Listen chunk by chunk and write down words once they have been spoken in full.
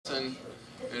Sullivan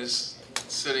is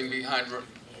sitting behind.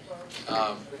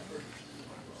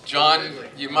 John,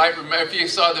 you might remember, if you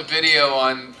saw the video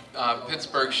on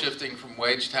Pittsburgh shifting from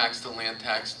wage tax to land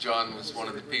tax, John was one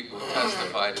of the people who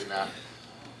testified in that.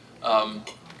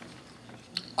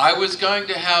 I was going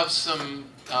to have some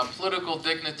political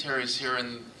dignitaries here,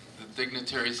 and the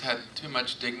dignitaries had too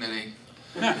much dignity.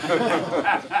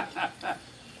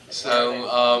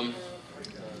 So,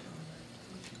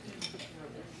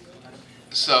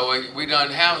 we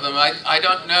don't have them. I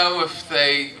don't know if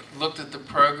they looked at the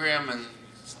program and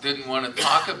didn't want to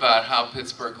talk about how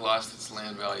Pittsburgh lost its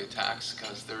land value tax,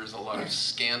 because there's a lot of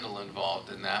scandal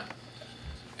involved in that.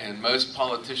 And most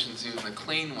politicians, even the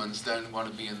clean ones, don't want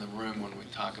to be in the room when we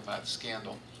talk about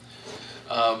scandal.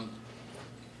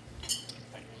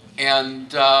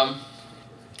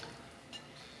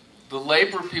 The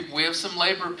labor people, we have some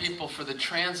labor people for the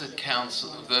transit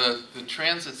council, the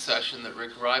transit session that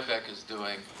Rick Rybeck is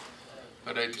doing,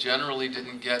 but I generally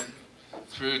didn't get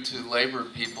through to labor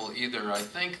people either. I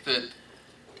think that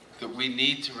we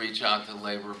need to reach out to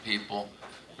labor people,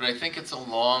 but I think it's a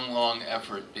long, long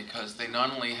effort, because they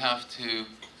not only have to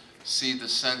see the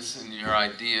sense in your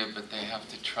idea, but they have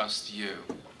to trust you.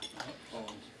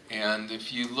 And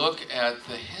if you look at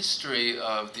the history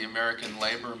of the American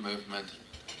labor movement,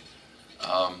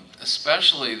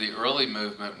 especially the early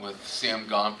movement with Sam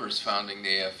Gompers founding the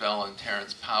AFL and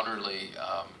Terence Powderly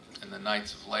and the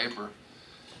Knights of Labor,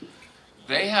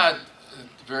 they had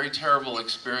very terrible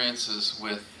experiences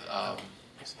with,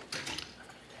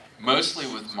 mostly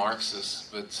with Marxists,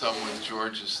 but some with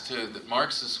Georgists too, that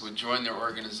Marxists would join their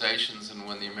organizations, and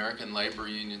when the American labor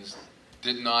unions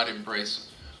did not embrace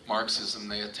Marxism,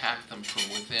 they attacked them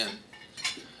from within.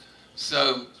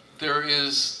 So there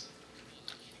is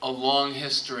a long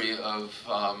history of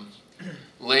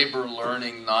labor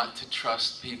learning not to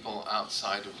trust people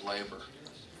outside of labor.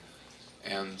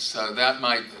 And so that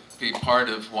might be part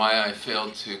of why I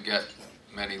failed to get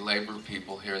many labor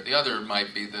people here. The other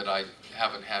might be that I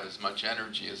haven't had as much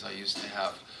energy as I used to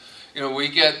have. You know, we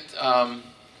get,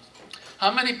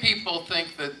 how many people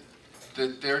think that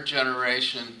their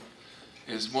generation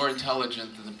is more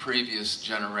intelligent than the previous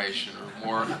generation, or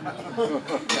more?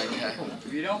 Okay.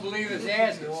 If you don't believe us,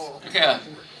 ask us. Yeah.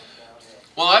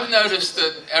 Well, I've noticed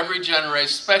that every generation,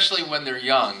 especially when they're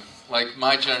young, like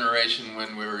my generation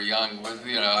when we were young, when,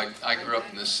 you know, I grew up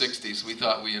in the 60s, we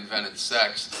thought we invented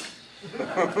sex.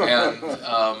 And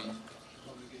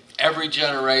every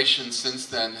generation since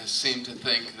then has seemed to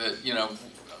think that, you know,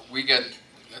 we get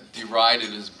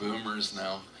derided as boomers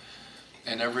now.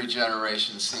 And every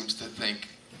generation seems to think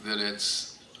that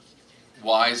it's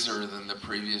wiser than the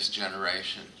previous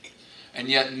generation. And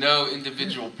yet no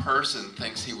individual person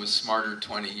thinks he was smarter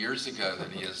 20 years ago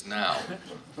than he is now.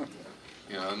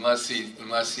 You know, unless he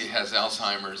has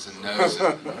Alzheimer's and knows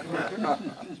it.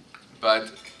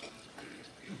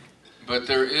 But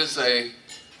there is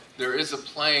a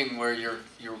plane where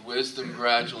your wisdom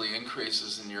gradually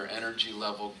increases and your energy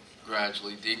level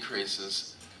gradually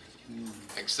decreases.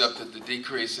 Except that the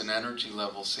decrease in energy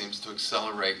level seems to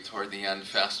accelerate toward the end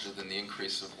faster than the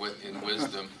increase in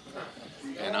wisdom.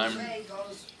 And I'm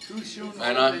too soon old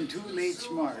and too late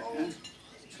smart. Huh?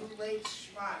 Too late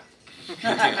smart.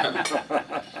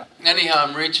 Anyhow,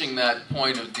 I'm reaching that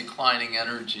point of declining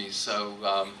energy.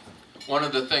 So one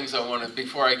of the things I wanted,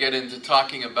 before I get into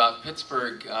talking about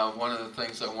Pittsburgh, one of the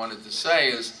things I wanted to say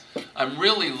is I'm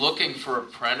really looking for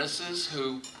apprentices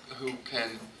who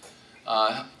can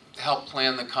help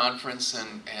plan the conference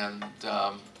and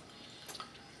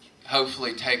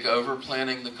hopefully take over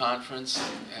planning the conference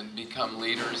and become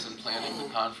leaders in planning the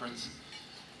conference.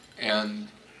 And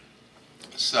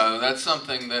so that's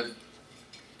something that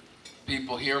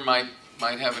people here might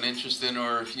have an interest in,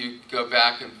 or if you go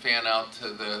back and fan out to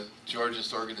the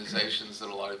Georgist organizations that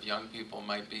a lot of young people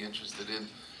might be interested in.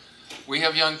 We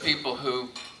have young people who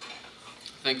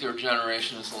think their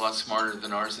generation is a lot smarter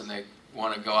than ours, and they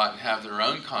want to go out and have their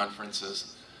own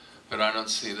conferences, but I don't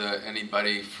see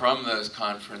anybody from those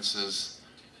conferences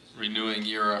renewing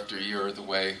year after year the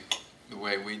way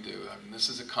we do. I mean, this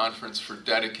is a conference for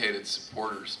dedicated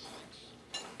supporters,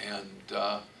 and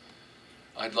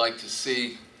I'd like to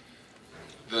see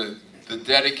the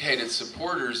dedicated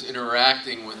supporters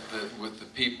interacting with the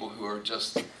people who are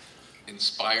just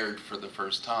inspired for the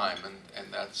first time,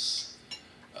 and that's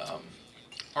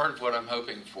part of what I'm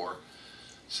hoping for.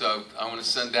 So I want to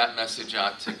send that message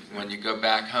out to when you go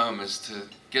back home, is to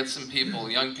get some people,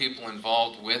 young people,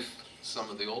 involved with some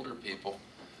of the older people,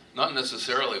 not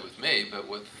necessarily with me, but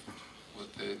with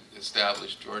the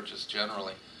established Georgists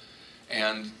generally,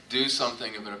 and do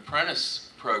something of an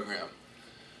apprentice program.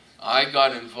 I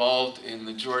got involved in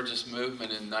the Georgist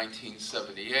movement in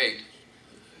 1978.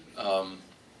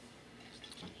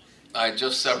 I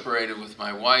just separated with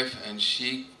my wife, and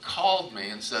she called me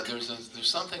and said, there's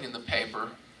something in the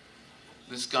paper.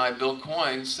 This guy, Bill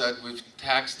Coyne, said we've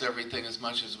taxed everything as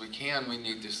much as we can. We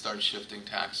need to start shifting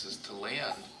taxes to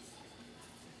land.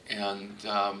 And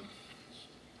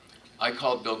I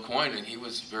called Bill Coyne, and he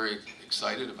was very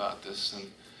excited about this. And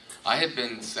I had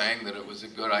been saying that it was a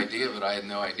good idea, but I had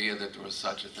no idea that there was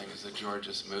such a thing as a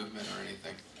Georgist movement or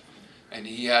anything. And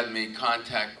he had me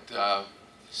contact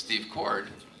Steve Cord.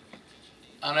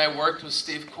 And I worked with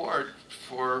Steve Cord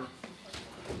for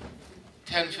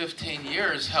 10, 15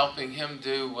 years, helping him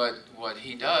do what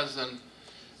he does.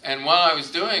 And while I was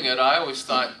doing it, I always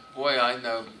thought, boy, I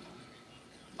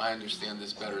understand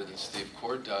this better than Steve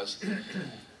Cord does.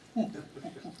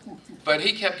 But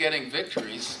he kept getting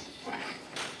victories.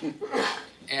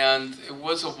 And it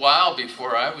was a while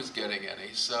before I was getting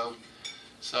any. So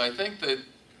I think that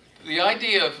the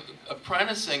idea of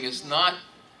apprenticing is not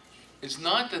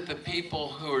that the people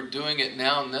who are doing it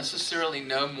now necessarily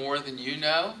know more than you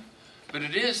know, but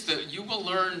it is that you will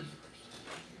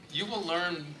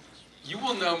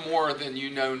know more than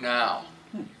you know now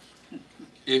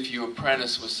if you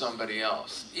apprentice with somebody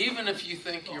else. Even if you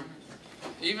think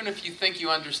you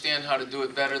understand how to do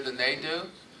it better than they do,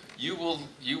 you will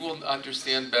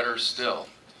understand better still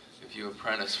if you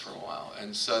apprentice for a while.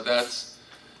 And so that's,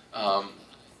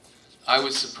 I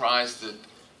was surprised that,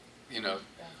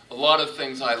 a lot of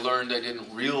things I learned I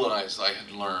didn't realize I had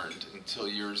learned until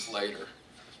years later.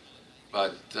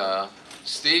 But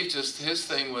Steve, his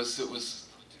thing was,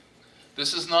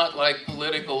 this is not like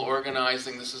political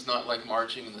organizing, this is not like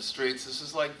marching in the streets, this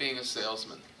is like being a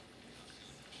salesman.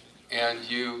 And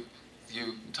you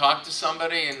talk to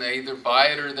somebody and they either buy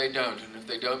it or they don't. And if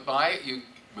they don't buy it, you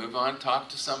move on, talk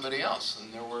to somebody else.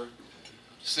 And there were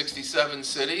 67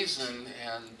 cities and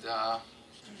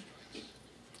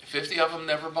 50 of them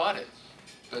never bought it,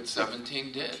 but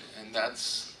 17 did. And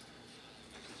that's,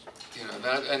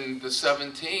 and the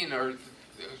 17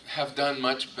 have done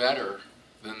much better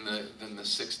than the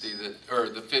 60 or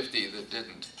the 50 that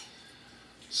didn't.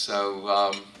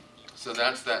 So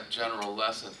that's that general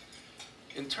lesson.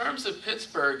 In terms of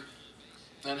Pittsburgh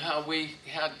and how we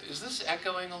had, is this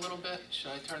echoing a little bit?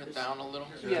 Should I turn it down a little?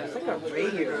 Yeah, it's like a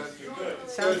radio. It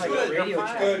sounds like a radio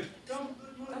channel.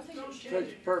 That's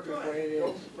perfect way it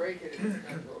is. Break it.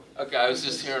 Okay, I was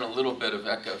just hearing a little bit of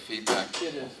echo feedback.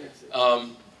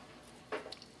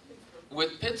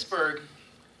 With Pittsburgh,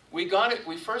 we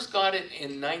first got it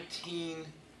in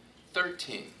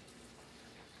 1913.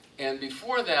 And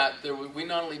before that, we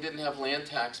not only didn't have land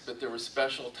tax, but there were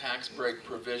special tax break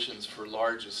provisions for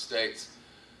large estates.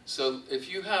 So if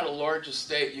you had a large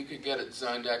estate, you could get it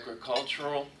zoned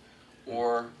agricultural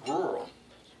or rural.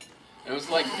 And it was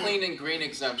like clean and green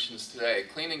exemptions today.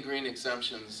 Clean and green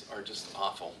exemptions are just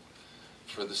awful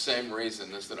for the same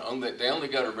reason, is that they only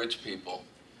go to rich people.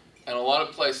 And a lot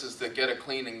of places that get a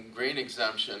clean and green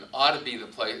exemption are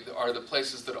the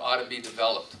places that ought to be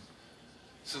developed,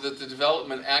 so that the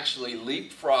development actually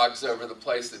leapfrogs over the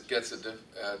place that gets an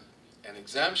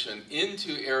exemption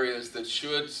into areas that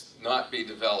should not be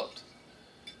developed.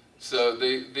 So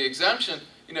the exemption,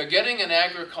 getting an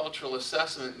agricultural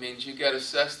assessment means you get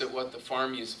assessed at what the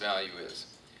farm use value is.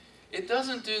 It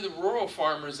doesn't do the rural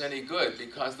farmers any good,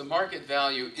 because the market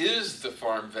value is the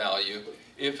farm value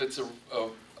if it's a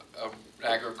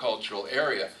agricultural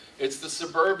area. It's the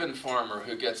suburban farmer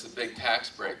who gets the big tax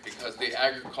break, because the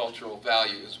agricultural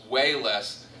value is way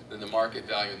less than the market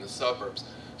value in the suburbs.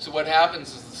 So what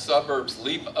happens is the suburbs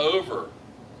leap over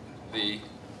the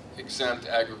exempt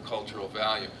agricultural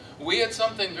value. We had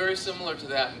something very similar to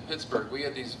that in Pittsburgh. We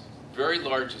had these very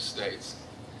large estates,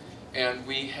 and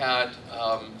we had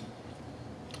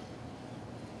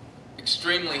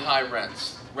extremely high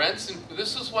rents.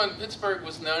 This is when Pittsburgh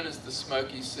was known as the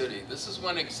Smoky City. This is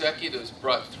when executives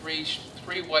brought three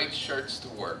white shirts to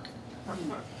work.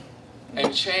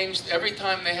 And changed, every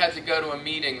time they had to go to a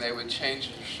meeting, they would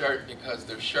change their shirt, because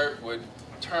their shirt would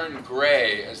turn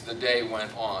gray as the day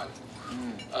went on.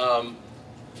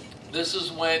 This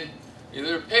is when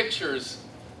there are pictures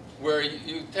where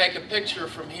you take a picture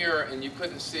from here and you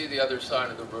couldn't see the other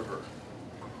side of the river.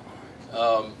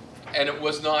 And it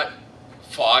was not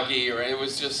foggy, or it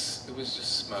was just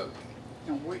smoke.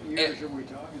 And what years are we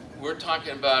talking about? We're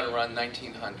talking about around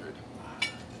 1900.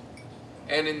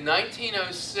 And in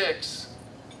 1906,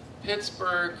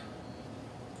 Pittsburgh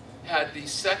had the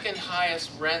second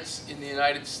highest rents in the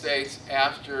United States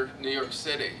after New York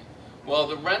City. Well,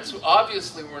 the rents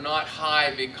obviously were not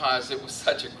high because it was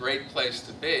such a great place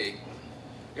to be.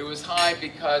 It was high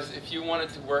because if you wanted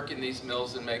to work in these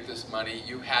mills and make this money,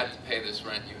 you had to pay this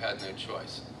rent. You had no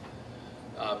choice.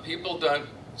 People don't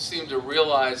seem to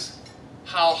realize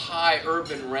how high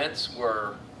urban rents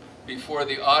were before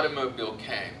the automobile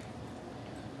came.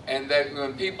 And that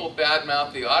when people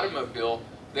badmouth the automobile,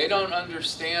 they don't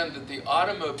understand that the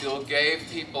automobile gave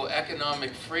people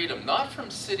economic freedom, not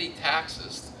from city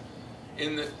taxes.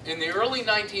 In the early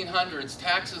 1900s,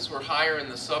 taxes were higher in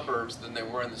the suburbs than they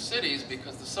were in the cities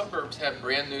because the suburbs had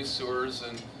brand new sewers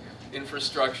and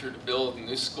infrastructure to build and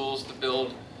new schools to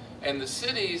build. And the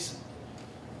cities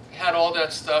had all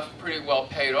that stuff pretty well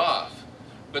paid off.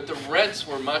 But the rents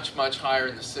were much, much higher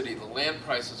in the city. The land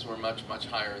prices were much, much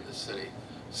higher in the city.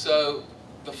 So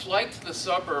the flight to the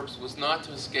suburbs was not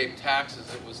to escape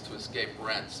taxes, it was to escape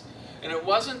rents. And it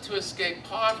wasn't to escape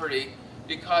poverty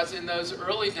because in those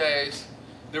early days,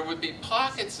 there would be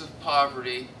pockets of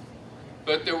poverty,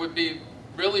 but there would be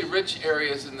really rich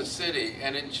areas in the city.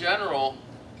 And in general,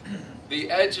 the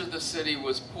edge of the city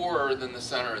was poorer than the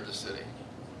center of the city.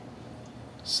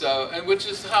 So, and which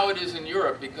is how it is in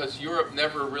Europe, because Europe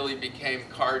never really became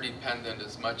car dependent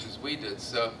as much as we did.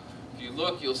 So if you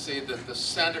look, you'll see that the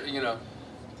center, you know,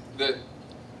 that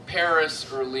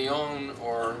Paris or Lyon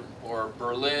or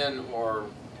Berlin or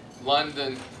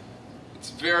London,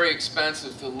 it's very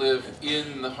expensive to live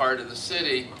in the heart of the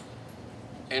city,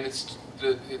 and it's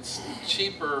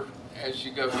cheaper as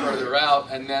you go further out.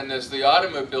 And then as the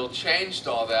automobile changed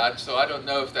all that, so I don't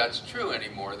know if that's true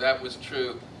anymore. That was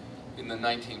true in the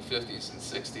 1950s and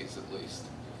 60s at least.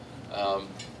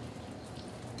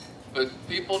 But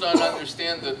people don't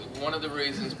understand that one of the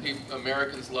reasons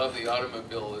Americans love the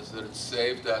automobile is that it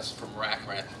saved us from rack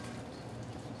rent.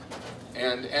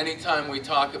 And anytime we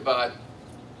talk about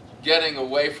getting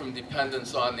away from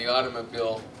dependence on the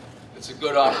automobile, it's a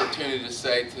good opportunity to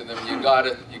say to them, you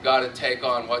gotta take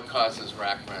on what causes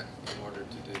rack rent in order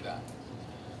to do that.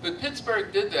 But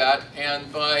Pittsburgh did that,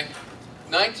 and by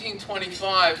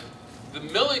 1925, the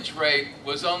millage rate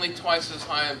was only twice as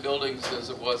high on buildings as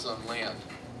it was on land.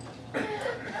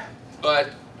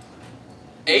 But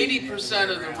 80%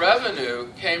 of the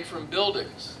revenue came from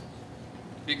buildings,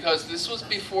 because this was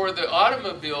before the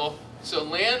automobile. So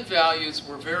land values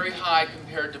were very high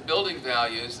compared to building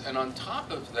values, and on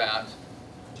top of that,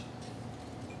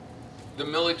 the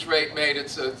millage rate made it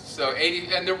so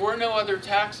 80, and there were no other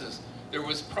taxes. There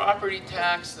was property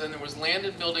tax, then there was land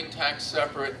and building tax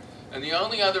separate, and the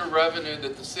only other revenue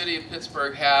that the city of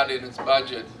Pittsburgh had in its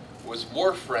budget was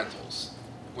wharf rentals,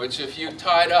 which if you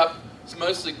tied up, it's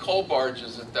mostly coal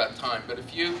barges at that time, but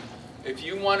if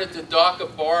you wanted to dock a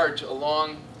barge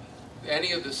along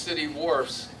any of the city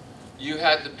wharfs, you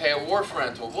had to pay a wharf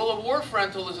rental. Well, a wharf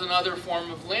rental is another form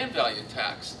of land value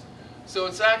tax. So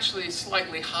it's actually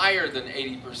slightly higher than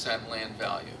 80% land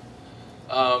value.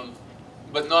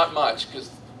 But not much, because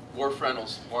wharf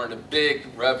rentals weren't a big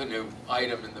revenue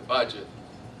item in the budget.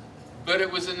 But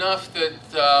it was enough that,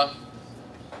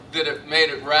 that it made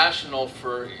it rational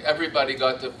for everybody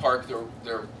got to park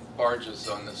their barges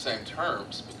on the same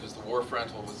terms, because the wharf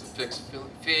rental was a fixed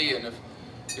fee, and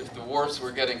if the wharfs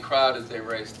were getting crowded, they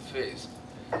raised the fees.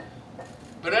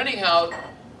 But anyhow,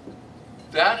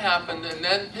 that happened, and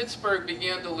then Pittsburgh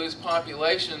began to lose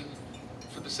population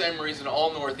for the same reason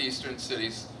all northeastern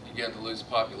cities began to lose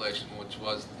population, which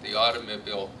was that the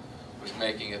automobile was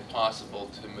making it possible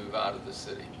to move out of the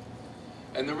city.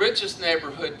 And the richest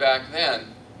neighborhood back then,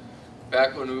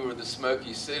 back when we were the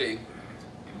Smoky City,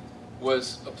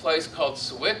 was a place called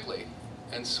Sewickley.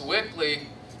 And Sewickley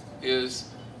is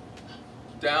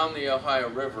down the Ohio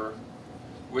River,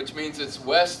 which means it's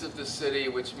west of the city,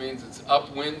 which means it's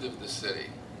upwind of the city.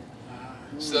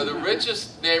 So the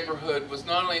richest neighborhood was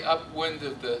not only upwind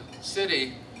of the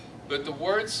city, but the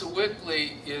word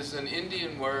Sewickley is an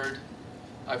Indian word,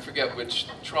 I forget which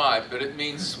tribe, but it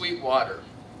means sweet water.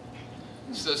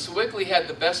 So Sewickley had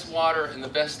the best water and the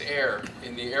best air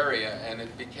in the area, and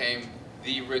it became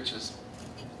the richest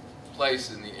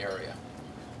place in the area.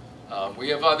 We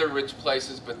have other rich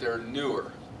places, but they're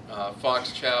newer.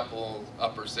 Fox Chapel,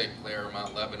 Upper St. Clair,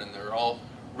 Mount Lebanon, they're all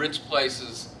rich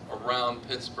places around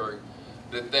Pittsburgh,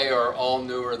 that they are all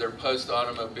newer, they're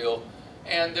post-automobile,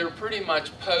 and they're pretty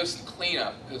much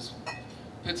post-cleanup, because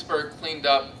Pittsburgh cleaned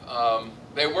up,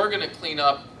 they were going to clean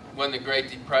up when the Great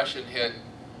Depression hit,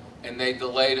 and they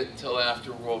delayed it until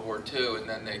after World War II, and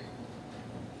then they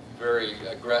very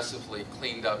aggressively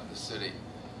cleaned up the city.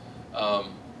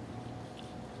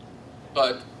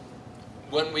 But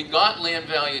when we got land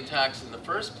value tax in the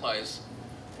first place,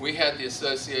 we had the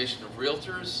Association of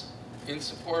Realtors in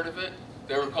support of it.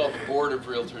 They were called the Board of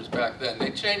Realtors back then.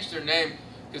 They changed their name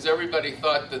because everybody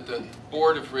thought that the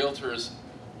Board of Realtors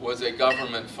was a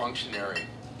government functionary.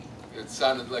 It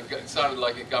sounded like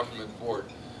a government board.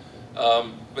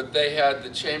 But they had the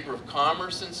Chamber of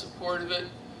Commerce in support of it.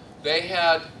 They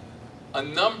had a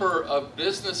number of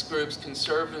business groups,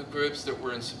 conservative groups, that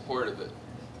were in support of it.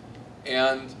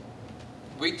 And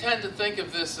we tend to think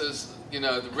of this as, you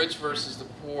know, the rich versus the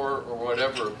poor or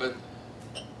whatever, but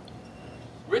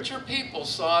richer people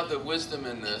saw the wisdom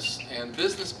in this, and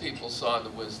business people saw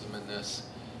the wisdom in this,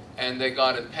 and they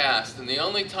got it passed. And the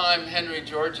only time Henry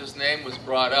George's name was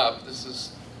brought up, this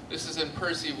is in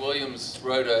Percy Williams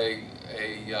wrote a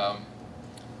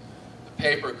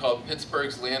paper called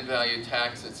Pittsburgh's Land Value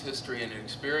Tax, Its History and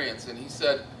Experience, and he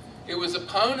said it was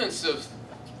opponents of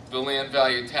the land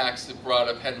value tax that brought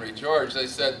up Henry George. They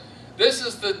said, this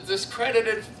is the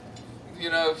discredited, you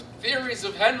know, theories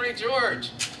of Henry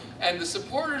George. And the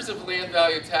supporters of land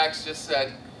value tax just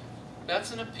said,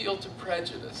 that's an appeal to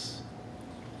prejudice.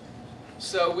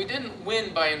 So we didn't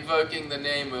win by invoking the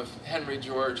name of Henry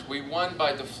George. We won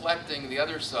by deflecting the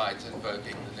other side's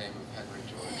invoking the name of Henry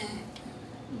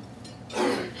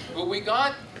George. But we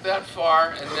got that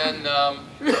far, and then,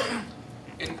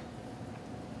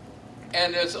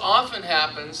 and as often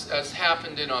happens, as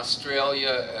happened in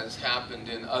Australia, as happened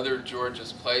in other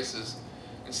Georgia's places,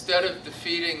 instead of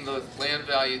defeating the land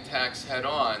value tax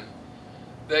head-on,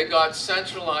 they got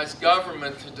centralized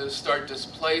government to start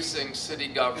displacing city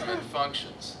government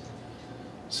functions.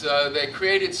 So they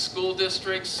created school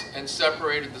districts and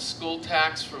separated the school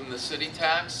tax from the city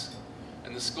tax.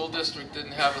 And the school district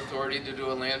didn't have authority to do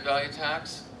a land value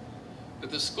tax.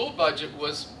 But the school budget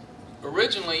was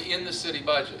originally in the city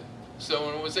budget. So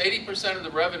when it was 80% of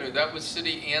the revenue, that was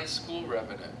city and school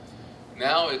revenue.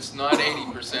 Now it's not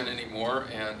 80% anymore,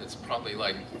 and it's probably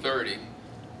like 30.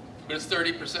 But it's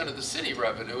 30% of the city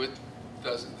revenue. It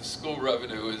doesn't. The school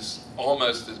revenue is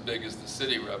almost as big as the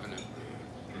city revenue.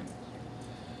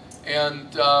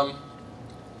 And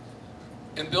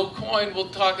Bill Coyne, we'll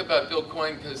talk about Bill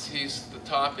Coyne because he's the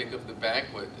topic of the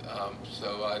banquet.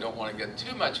 So I don't want to get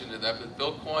too much into that. But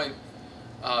Bill Coyne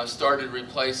started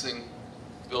replacing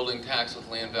building tax with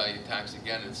land value tax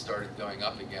again, and started going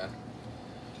up again.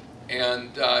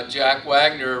 And Jack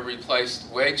Wagner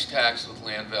replaced wage tax with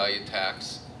land value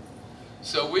tax.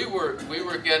 So we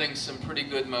were getting some pretty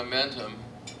good momentum.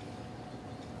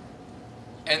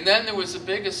 And then there was a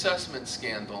big assessment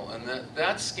scandal, and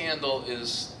that scandal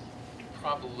is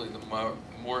probably the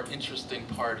more interesting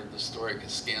part of the story,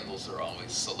 because scandals are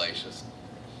always salacious.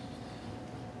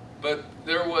 But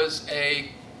the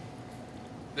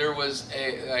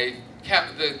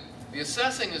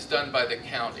assessing is done by the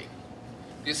county.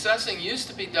 The assessing used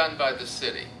to be done by the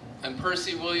city, and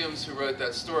Percy Williams, who wrote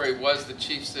that story, was the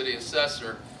chief city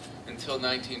assessor until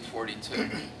 1942,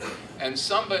 and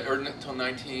or until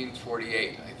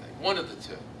 1948, I think, one of the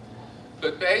two.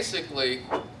 But basically,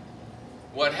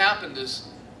 what happened is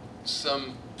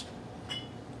some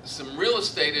real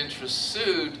estate interests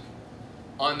sued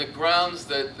on the grounds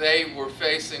that they were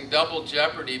facing double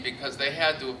jeopardy because they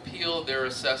had to appeal their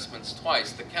assessments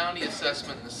twice. The county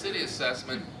assessment and the city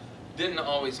assessment didn't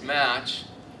always match,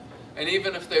 and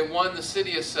even if they won the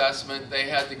city assessment, they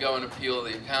had to go and appeal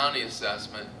the county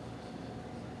assessment.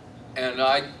 And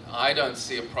I don't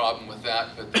see a problem with that,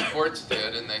 but the courts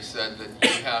did, and they said that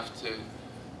you have to,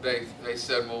 they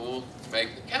said, well, we'll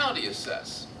make the county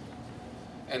assess.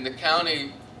 And the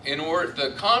county,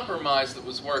 the compromise that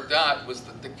was worked out was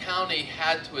that the county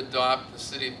had to adopt the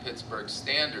city of Pittsburgh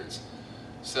standards.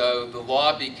 So the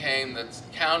law became that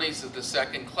counties of the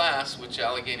second class, which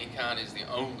Allegheny County is the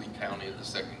only county of the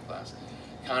second class,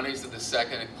 counties of the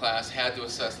second class had to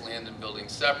assess land and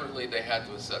buildings separately. They had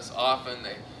to assess often.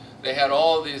 They had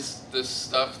all this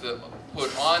stuff that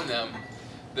put on them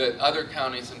that other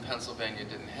counties in Pennsylvania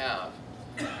didn't have.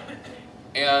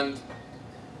 And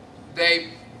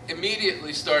they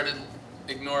immediately started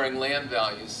ignoring land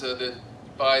values, so that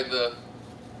by the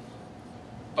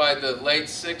late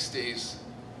 60s,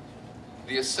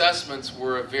 the assessments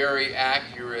were a very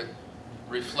accurate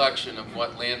reflection of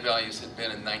what land values had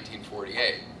been in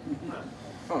 1948,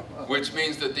 which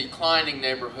means that declining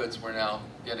neighborhoods were now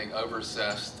getting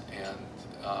overassessed and,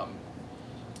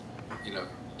 you know,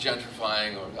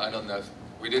 gentrifying, or I don't know if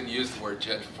we didn't use the word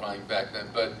gentrifying back then,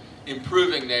 but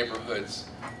improving neighborhoods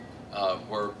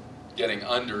were getting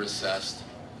underassessed.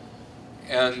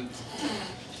 And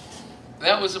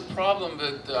that was a problem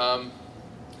that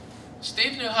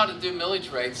Steve knew how to do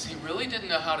millage rates. He really didn't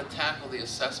know how to tackle the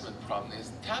assessment problem.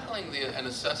 Tackling an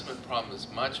assessment problem is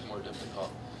much more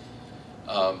difficult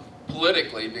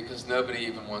politically, because nobody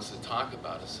even wants to talk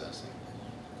about assessing.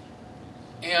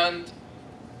 And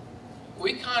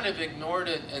we kind of ignored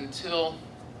it until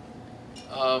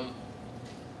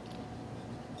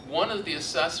one of the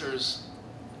assessors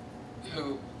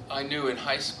who I knew in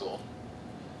high school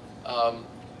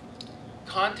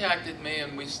contacted me,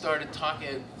 and we started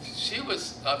talking. She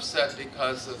was upset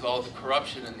because of all the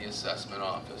corruption in the assessment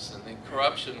office, and the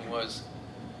corruption was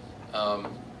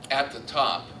at the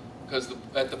top, because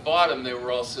at the bottom they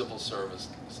were all civil servants.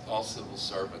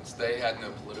 They had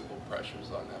no political pressures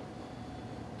on them.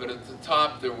 But at the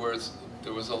top there was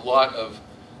a lot of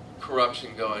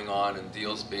corruption going on and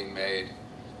deals being made.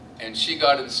 And she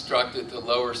got instructed to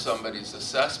lower somebody's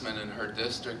assessment in her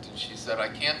district, and she said, I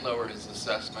can't lower his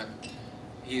assessment.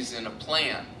 He's in a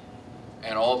plan,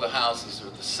 and all the houses are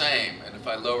the same. And if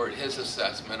I lowered his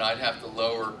assessment, I'd have to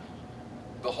lower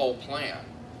the whole plan.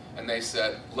 And they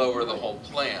said, lower the whole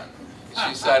plan.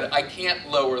 She said, I can't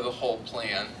lower the whole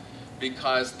plan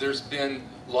because there's been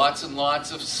lots and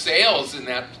lots of sales in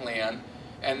that plan,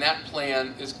 and that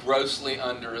plan is grossly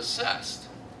underassessed.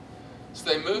 So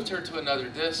they moved her to another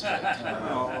district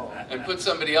and put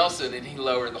somebody else in, and he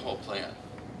lowered the whole plan.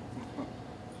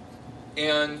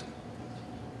 And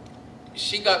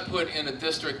she got put in a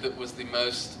district that was the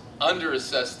most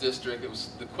underassessed district. It was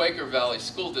the Quaker Valley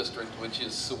School District, which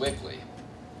is Sewickley,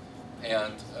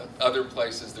 and other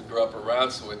places that grew up around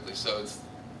Sewickley. So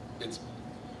it's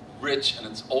rich and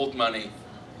it's old money.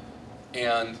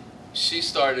 And she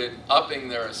started upping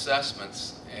their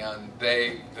assessments, and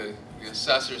the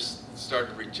assessors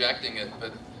started rejecting it,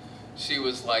 but she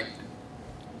was like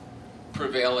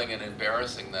prevailing and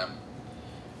embarrassing them.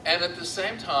 And at the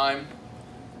same time,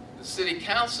 the city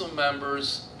council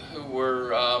members who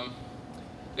were,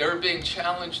 they were being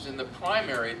challenged in the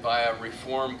primary by a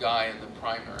reform guy in the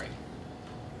primary.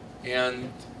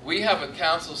 And we have a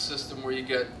council system where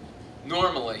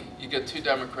normally you get 2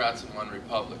 Democrats and 1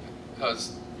 Republican,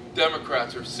 because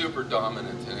Democrats are super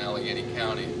dominant in Allegheny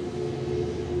County.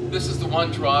 This is the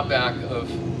one drawback of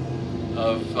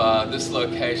this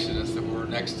location, is that we're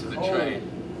next to the train.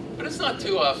 But it's not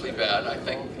too awfully bad. I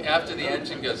think after the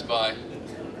engine goes by,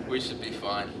 we should be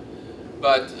fine.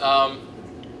 But Is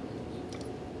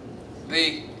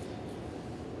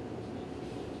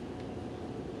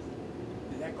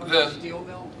that going to the steel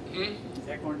mill? Is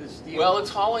that going to the steel? Well, it's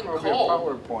hauling Probably coal. a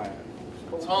power plant.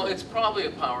 It's probably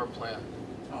a power plant.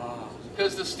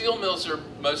 Because the steel mills are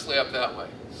mostly up that way.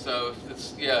 So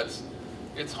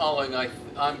it's hauling,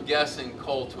 I'm guessing,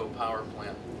 coal to a power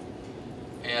plant.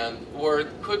 Or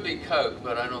it could be coke,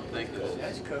 but I don't think it's.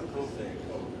 That's coke.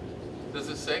 Does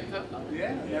it say coke?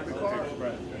 Yeah, in every car.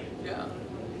 Yeah.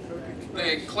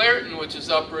 The Clairton, which is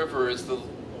upriver, is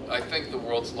I think the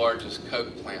world's largest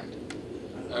coke plant.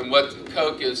 And what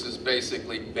coke is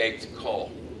basically baked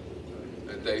coal.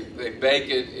 They bake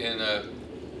it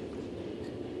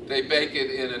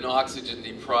in an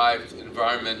oxygen-deprived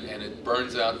environment, and it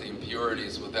burns out the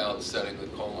impurities without setting the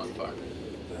coal on fire.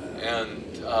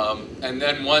 And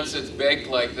then once it's baked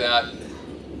like that,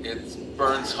 it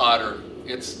burns hotter.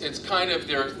 It's kind of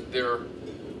their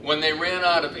when they ran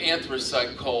out of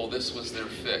anthracite coal, this was their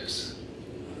fix.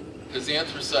 Because the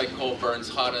anthracite coal burns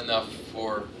hot enough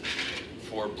for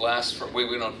blast furnaces.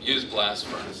 We don't use blast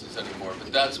furnaces anymore,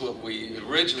 but that's what we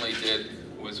originally did.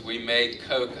 Was we made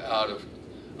coke out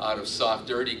of soft,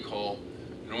 dirty coal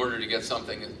in order to get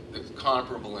something that's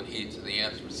comparable in heat to the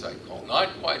anthracite coal. Not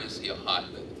quite as hot,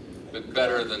 but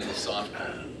better than the soft coal.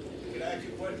 Can I ask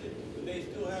you a question? Do they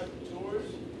still have tours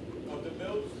of the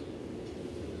mills?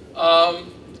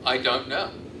 I don't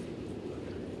know.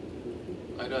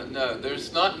 I don't know.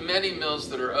 There's not many mills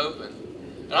that are open.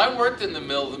 And I worked in the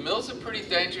mill. The mill's a pretty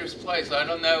dangerous place. I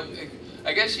don't know.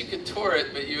 I guess you could tour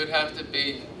it, but you would have to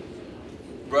be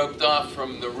roped off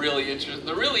from the really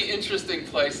interesting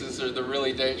places, or the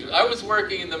really dangerous. I was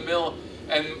working in the mill,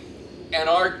 and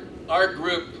our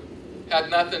group had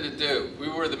nothing to do. We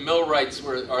were the millwrights,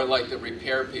 are like the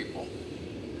repair people,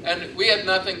 and we had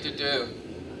nothing to do.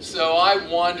 So I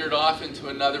wandered off into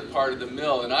another part of the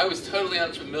mill, and I was totally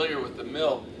unfamiliar with the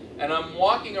mill. And I'm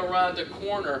walking around a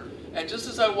corner, and just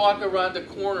as I walk around the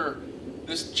corner,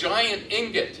 this giant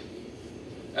ingot.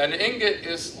 An ingot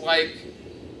is like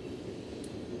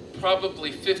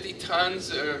probably 50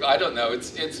 tons, or I don't know. It's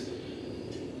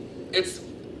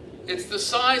the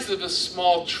size of a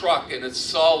small truck, and it's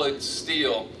solid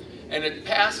steel, and it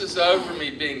passes over me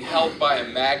being held by a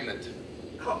magnet.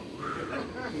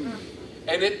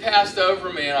 And it passed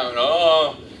over me, and I went,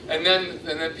 oh. And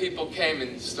then people came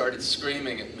and started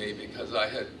screaming at me because I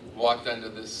had walked under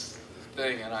this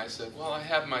thing, and I said, well, I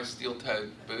have my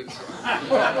steel-toed boots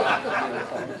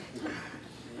on.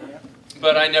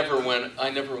 But I never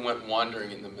went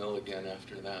wandering in the mill again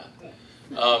after that.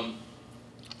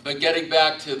 But getting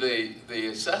back to the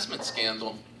assessment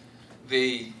scandal,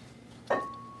 this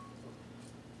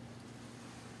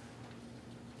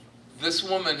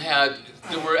woman there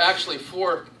were actually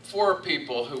four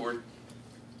people who were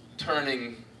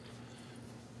turning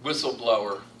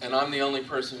whistleblower, and I'm the only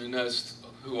person who knows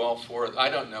who all four, I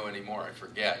don't know anymore, I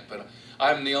forget, but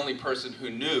I'm the only person who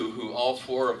knew who all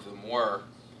four of them were.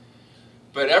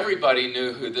 But everybody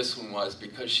knew who this one was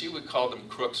because she would call them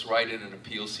crooks right in an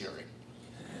appeals hearing.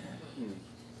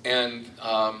 And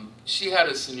she had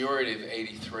a seniority of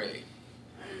 83.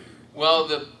 Well,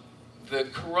 the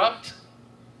corrupt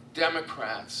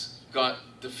Democrats got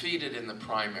defeated in the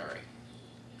primary.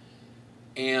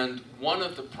 And one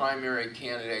of the primary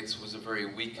candidates was a very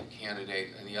weak candidate,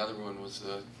 and the other one was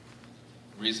a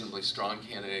reasonably strong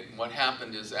candidate. And what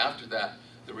happened is after that,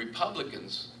 the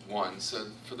Republicans won. So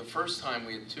for the first time,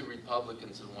 we had 2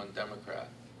 Republicans and 1 Democrat.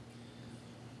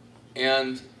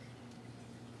 And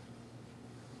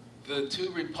the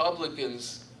 2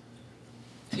 Republicans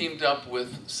teamed up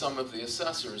with some of the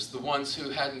assessors, the ones who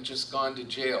hadn't just gone to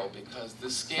jail, because the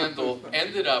scandal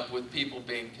ended up with people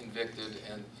being convicted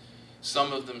and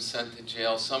some of them sent to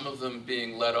jail, some of them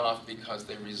being let off because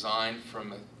they resigned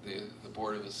from the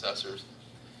Board of Assessors.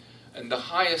 And the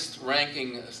highest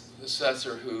ranking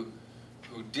assessor who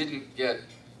didn't get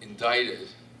indicted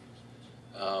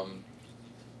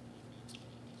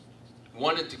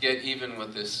wanted to get even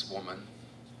with this woman.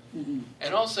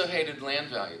 And also hated land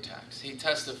value tax. He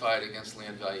testified against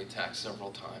land value tax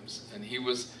several times, and he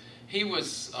was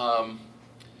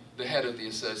the head of the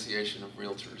Association of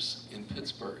Realtors in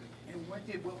Pittsburgh. And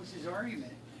what was his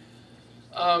argument?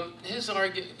 His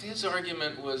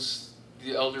argument was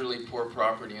the elderly poor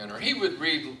property owner. He would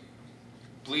read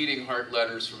bleeding heart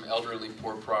letters from elderly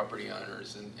poor property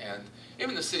owners, and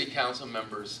even the city council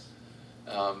members.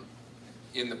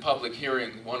 In the public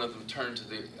hearing, one of them turned to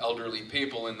the elderly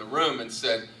people in the room and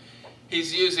said,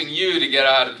 "He's using you to get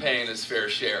out of paying his fair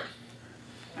share."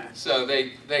 So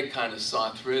they kind of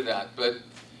saw through that. But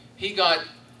he got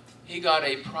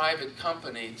a private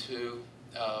company to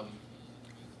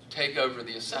take over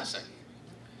the assessing,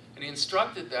 and he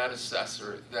instructed that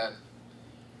assessor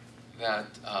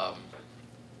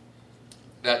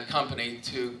that company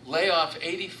to lay off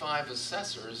 85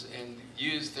 assessors and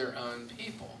use their own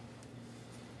people.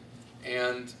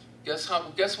 And guess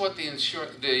what the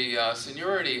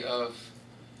seniority of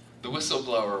the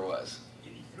whistleblower was?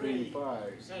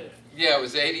 85. Yeah, it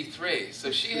was 83.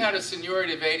 So she had a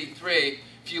seniority of 83.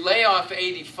 If you lay off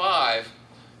 85,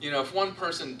 you know, if one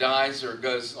person dies or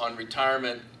goes on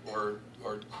retirement or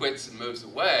quits and moves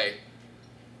away,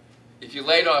 if you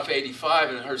laid off 85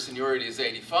 and her seniority is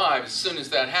 85, as soon as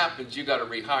that happens, you got to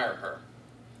rehire her.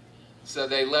 So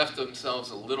they left themselves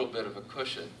a little bit of a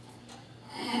cushion.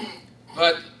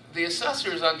 But the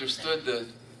assessors understood the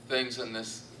things, and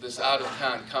this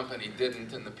out-of-town company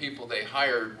didn't, and the people they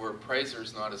hired were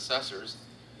appraisers, not assessors.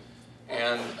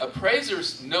 And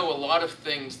appraisers know a lot of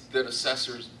things that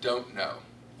assessors don't know,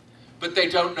 but they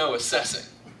don't know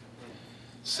assessing.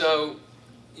 So,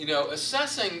 you know,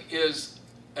 assessing is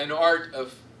an art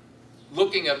of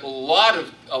looking at a lot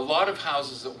of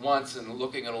houses at once and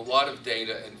looking at a lot of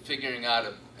data and figuring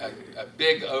out a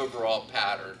big overall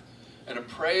pattern. An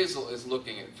appraisal is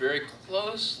looking at very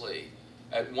closely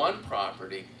at one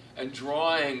property and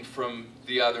drawing from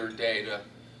the other data.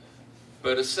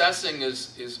 But assessing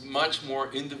is much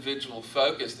more individual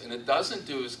focused, and it doesn't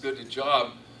do as good a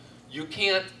job. You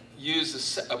can't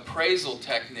use appraisal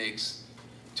techniques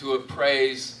to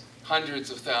appraise hundreds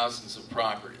of thousands of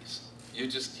properties. You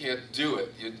just can't do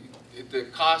it. The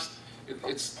cost,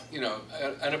 you know,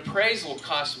 an appraisal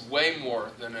costs way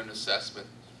more than an assessment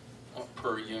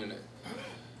per unit.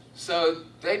 So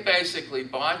they basically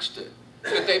botched it.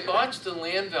 But they botched the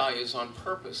land values on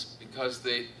purpose because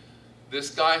this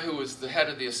guy who was the head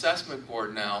of the assessment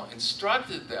board now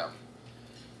instructed them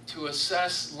to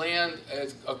assess land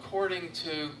according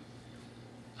to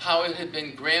how it had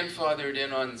been grandfathered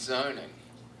in on zoning.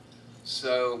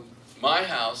 So my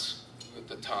house at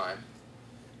the time,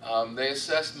 they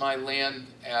assessed my land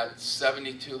at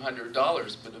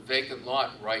 $7,200, but a vacant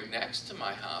lot right next to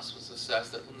my house was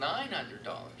assessed at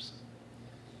 $900.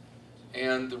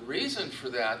 And the reason for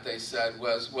that, they said,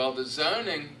 was, well, the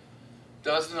zoning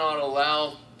does not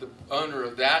allow the owner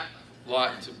of that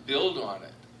lot to build on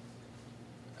it.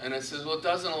 And I said, well, it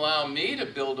doesn't allow me to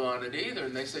build on it either.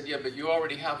 And they said, yeah, but you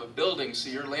already have a building, so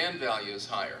your land value is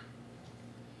higher.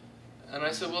 And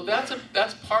I said, well,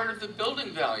 that's part of the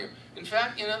building value. In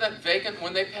fact, you know, that vacant,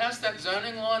 when they passed that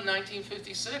zoning law in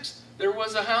 1956, there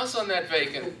was a house on that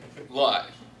vacant lot.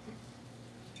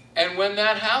 And when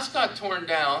that house got torn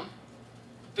down,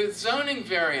 the zoning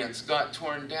variance got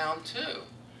torn down too.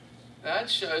 That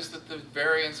shows that the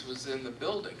variance was in the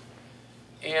building.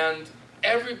 And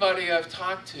everybody I've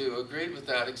talked to agreed with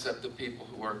that except the people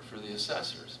who work for the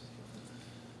assessors.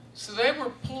 So they were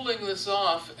pulling this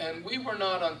off, and we were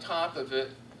not on top of it.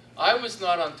 I was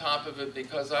not on top of it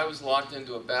because I was locked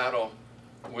into a battle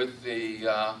with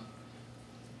the,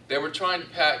 they were trying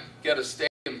to get a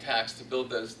stadium tax to build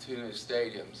those 2 new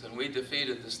stadiums, and we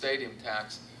defeated the stadium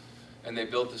tax, and they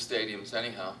built the stadiums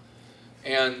anyhow.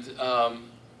 And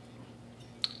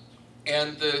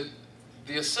the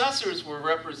assessors were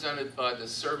represented by the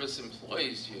Service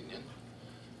Employees Union,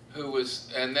 who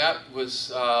was, and that was,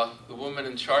 the woman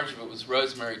in charge of it was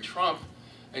Rosemary Trump,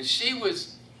 and she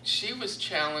was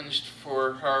challenged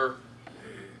for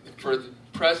the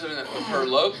president of her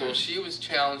local. She was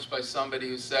challenged by somebody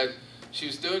who said she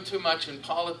was doing too much in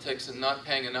politics and not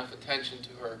paying enough attention to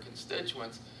her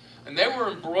constituents. And they were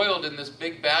embroiled in this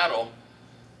big battle,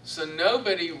 so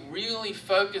nobody really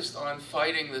focused on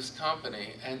fighting this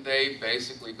company, and they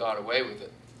basically got away with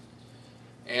it.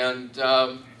 And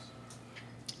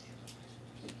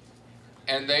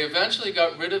they eventually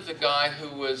got rid of the guy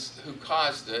who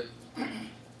caused it.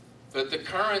 But the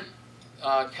current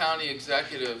county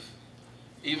executive,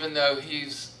 even though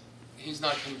he's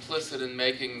not complicit in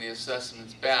making the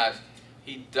assessments bad,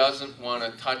 he doesn't want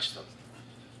to touch them.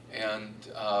 And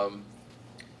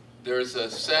there's a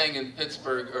saying in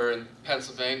Pittsburgh or in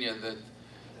Pennsylvania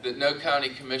that no county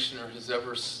commissioner has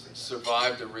ever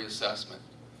survived a reassessment.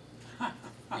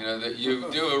 You know, that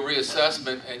you do a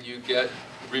reassessment and you get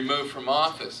removed from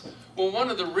office. Well, one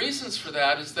of the reasons for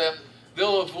that is that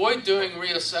they'll avoid doing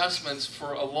reassessments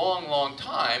for a long, long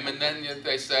time, and then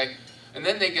they say, and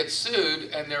then they get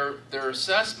sued, and their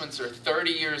assessments are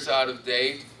 30 years out of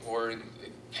date, or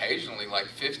occasionally like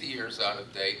 50 years out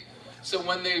of date. So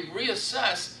when they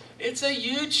reassess, it's a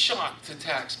huge shock to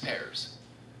taxpayers,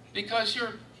 because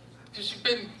you've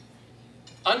been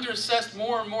underassessed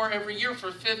more and more every year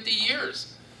for 50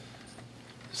 years.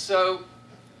 So,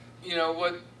 you know,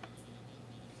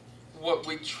 what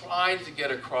we tried to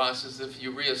get across is if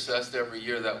you reassessed every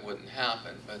year, that wouldn't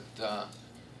happen, but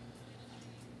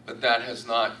that has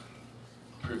not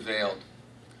prevailed.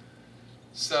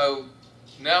 So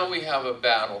now we have a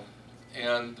battle,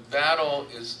 and the battle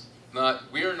is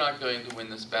not, we are not going to win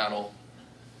this battle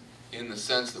in the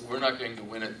sense that we're not going to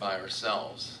win it by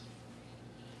ourselves.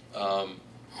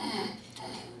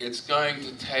 It's going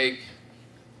to take,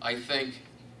 I think,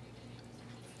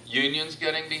 unions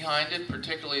getting behind it,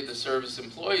 particularly the Service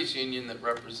Employees Union that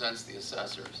represents the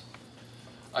assessors.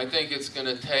 I think it's going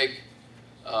to take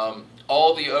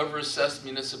all the overassessed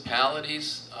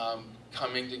municipalities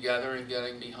coming together and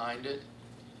getting behind it.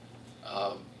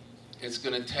 It's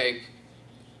going to take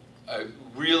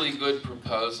really good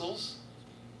proposals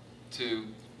to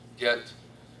get,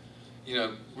 you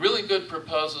know, really good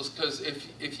proposals, because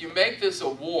if you make this a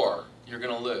war, you're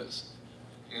going to lose.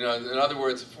 You know, in other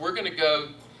words, if we're going to go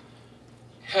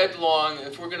headlong,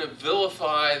 if we're going to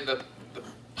vilify the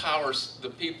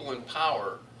people in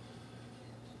power,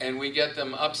 and we get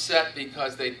them upset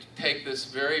because they take this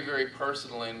very, very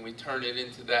personally, and we turn it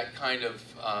into that kind of,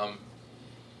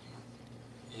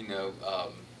 you know,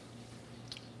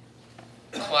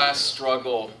 class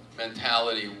struggle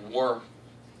mentality, war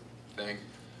thing,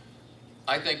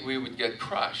 I think we would get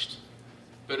crushed.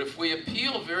 But if we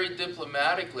appeal very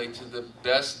diplomatically to the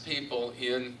best people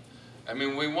in, I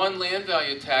mean, we won land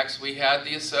value tax, we had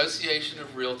the Association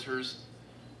of Realtors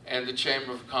and the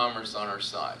Chamber of Commerce on our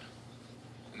side.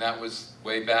 And that was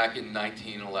way back in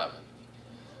 1911.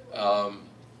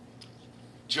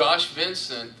 Josh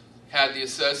Vincent had the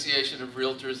Association of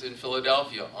Realtors in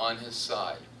Philadelphia on his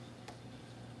side.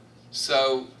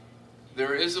 So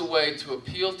there is a way to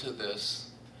appeal to this.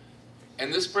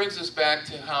 And this brings us back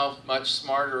to how much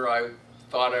smarter I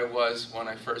thought I was when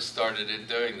I first started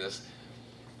doing this.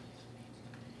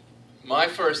 My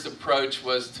first approach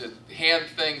was to hand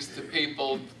things to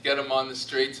people, get them on the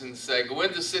streets and say, go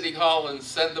into City Hall and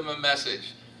send them a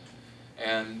message.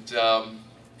 And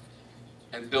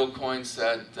Bill Coyne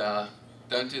said,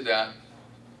 don't do that.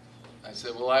 I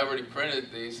said, well, I already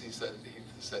printed these. He said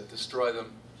destroy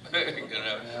them. You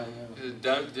know, he said,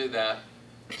 don't do that.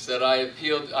 He said, I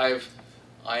appealed, I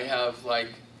have like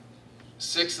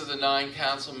 6 of the 9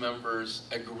 council members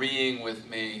agreeing with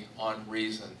me on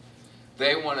reason.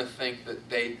 They want to think that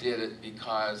they did it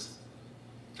because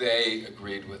they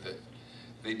agreed with it.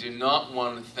 They do not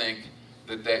want to think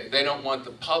that they don't want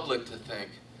the public to think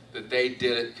that they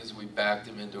did it because we backed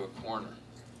them into a corner.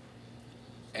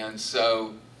 And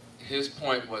so his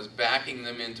point was backing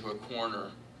them into a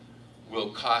corner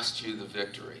will cost you the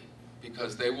victory.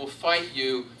 because they will fight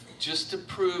you just to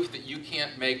prove that you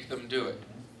can't make them do it,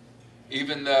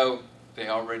 even though they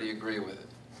already agree with it.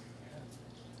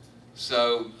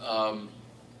 So,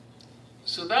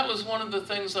 so that was one of the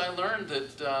things I learned,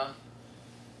 that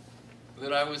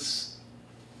I was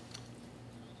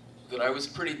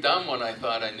pretty dumb when I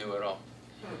thought I knew it all.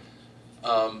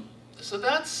 So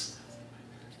that's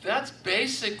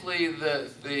basically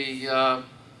the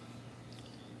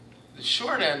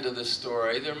short end of the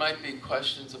story. There might be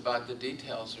questions about the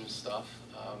details or stuff.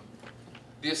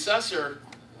 The assessor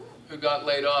who got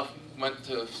laid off went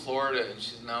to Florida, and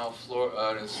she's now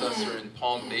an assessor in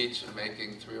Palm Beach and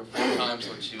making 3 or 4 times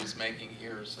what she was making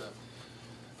here. So,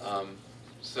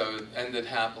 so it ended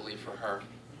happily for her.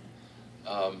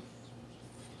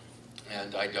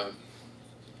 And I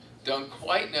don't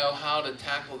quite know how to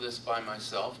tackle this by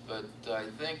myself, but I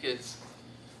think it's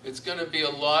going to be a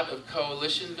lot of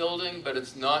coalition building, but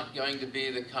it's not going to be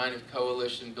the kind of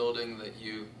coalition building that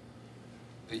you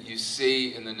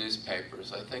see in the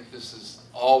newspapers. I think this is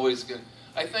always going.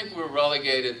 I think we're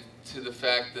relegated to the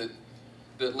fact that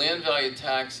land value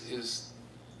tax is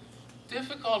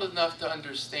difficult enough to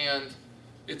understand.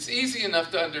 It's easy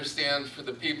enough to understand for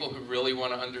the people who really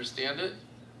want to understand it.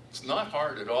 It's not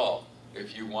hard at all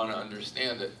if you want to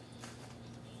understand it.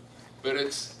 But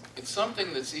it's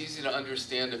something that's easy to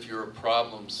understand if you're a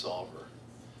problem solver.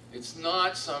 It's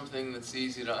not something that's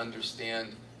easy to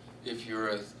understand if you're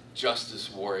a justice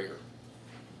warrior.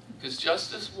 Because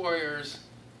justice warriors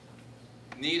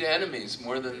need enemies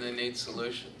more than they need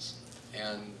solutions.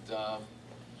 And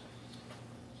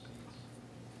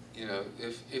you know,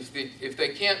 if they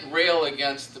can't rail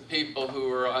against the people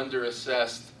who are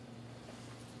under-assessed,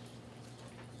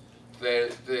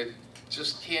 they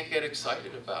just can't get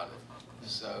excited about it.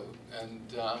 So,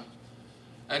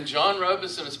 and John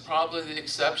Robeson is probably the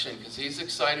exception, because he's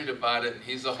excited about it, and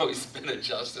he's always been a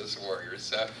justice warrior.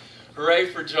 So,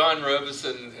 hooray for John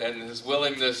Robeson and his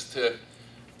willingness to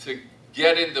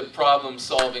get into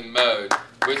problem-solving mode,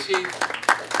 which he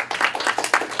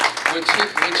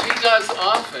does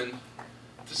often,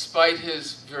 despite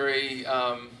his very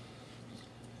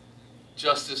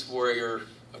justice warrior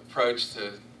approach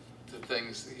to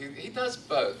things. He does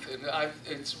both, and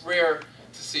it's rare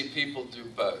to see people do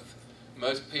both.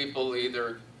 Most people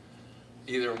either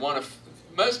want to.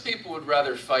 Most people would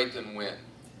rather fight than win.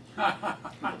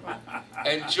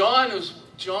 And John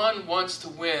wants to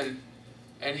win,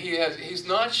 and he's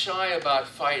not shy about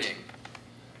fighting,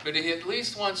 but he at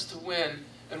least wants to win.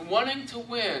 And wanting to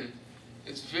win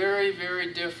is very,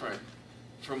 very different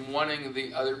from wanting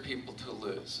the other people to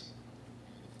lose.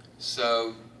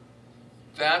 So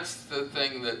that's the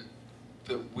thing that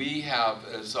we have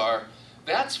as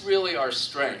that's really our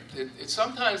strength.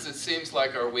 Sometimes it seems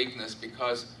like our weakness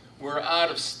because we're out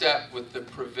of step with the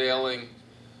prevailing,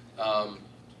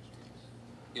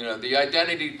 you know, the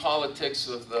identity politics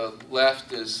of the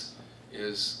left is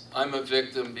I'm a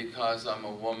victim because I'm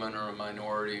a woman or a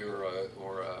minority or a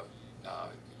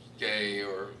gay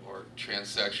or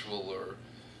transsexual or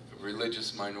a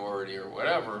religious minority or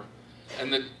whatever,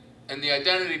 and the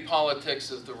identity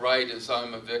politics of the right is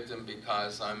I'm a victim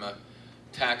because I'm a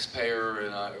taxpayer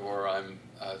or I'm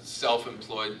a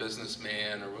self-employed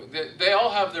businessman. They all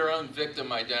have their own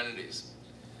victim identities.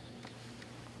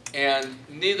 And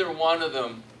neither one of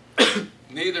them,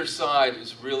 neither side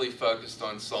is really focused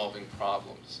on solving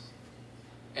problems.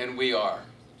 And we are.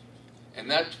 And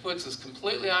that puts us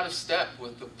completely out of step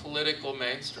with the political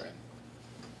mainstream.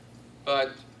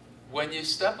 But when you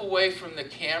step away from the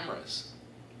cameras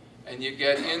and you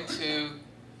get into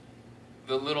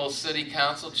the little city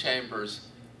council chambers,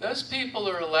 those people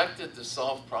are elected to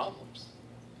solve problems.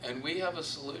 And we have a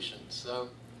solution. So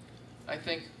I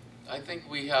think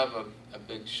we have a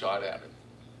big shot at it.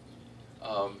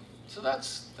 So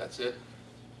that's it.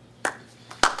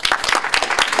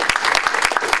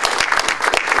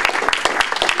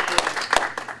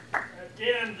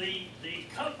 Dan, the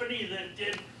company that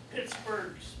did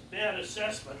Pittsburgh's bad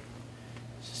assessment,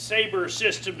 Sabre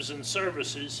Systems and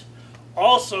Services,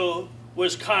 also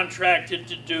was contracted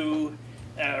to do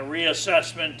a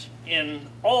reassessment in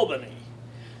Albany.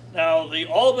 Now, the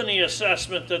Albany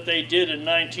assessment that they did in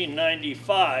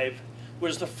 1995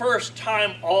 was the first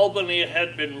time Albany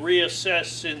had been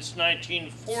reassessed since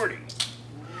 1940.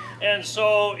 And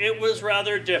so it was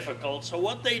rather difficult. So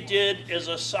what they did is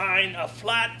assign a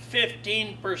flat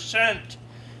 15%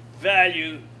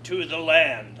 value to the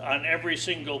land on every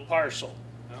single parcel.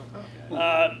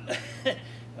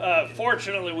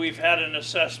 Fortunately, we've had an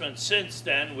assessment since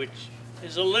then, which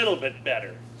is a little bit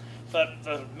better. But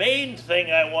the main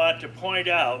thing I want to point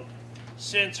out,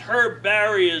 since Herb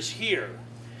Barry is here,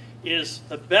 is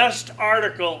the best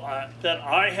article that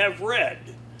I have read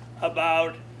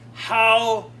about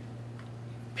how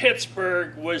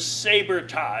Pittsburgh was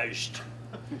sabotaged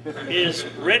is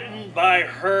written by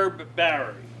Herb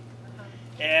Barry.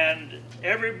 And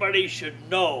everybody should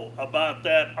know about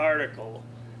that article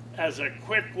as a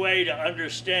quick way to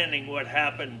understanding what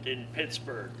happened in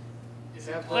Pittsburgh.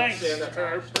 Thanks,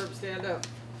 Herb. Herb, stand up.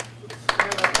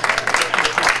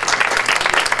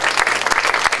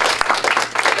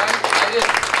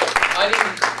 I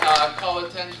didn't call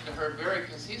attention to Herb Barry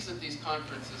because he's at these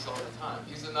conferences all the time.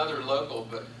 He's another local,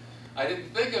 but I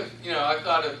didn't think of, I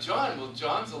thought of John. Well,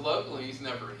 John's a local and he's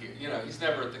never here. He's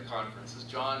never at the conferences.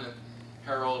 John and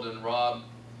Harold and Rob.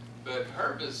 But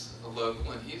Herb is a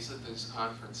local and he's at these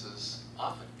conferences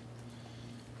often.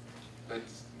 But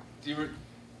do you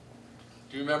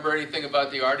remember anything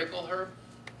about the article, Herb?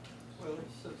 Well,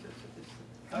 it's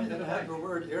kind of have the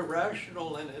word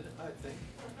irrational in it, I think.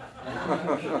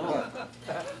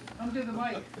 Come to the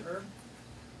mic, Herb.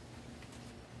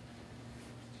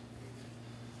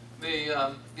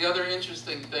 The other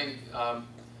interesting thing,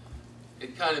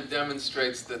 it kind of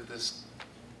demonstrates that this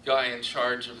guy in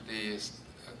charge of the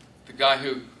guy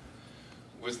who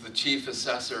was the chief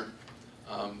assessor,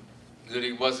 that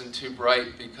he wasn't too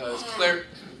bright because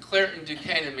Clairton,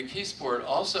 Duquesne, and McKeesport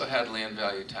also had land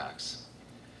value tax.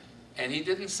 And he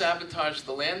didn't sabotage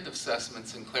the land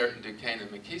assessments in Clairton, Duquesne, and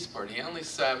McKeesport. He only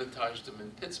sabotaged them in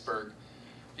Pittsburgh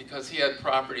because he had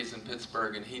properties in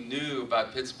Pittsburgh and he knew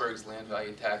about Pittsburgh's land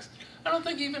value tax. I don't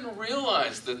think he even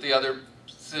realized that the other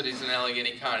cities in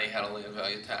Allegheny County had a land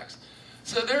value tax.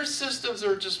 So their systems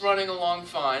are just running along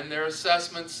fine. Their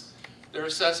assessments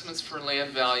for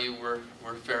land value were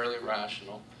fairly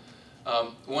rational.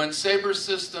 When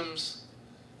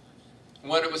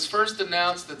it was first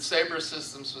announced that Sabre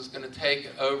Systems was going to take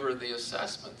over the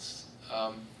assessments,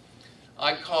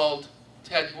 I called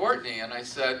Ted Bortney and I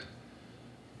said,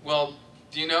 well,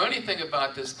 do you know anything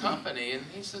about this company? And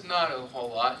he said, not a whole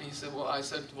lot. And he said, well, I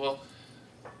said, well,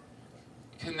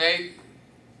 can they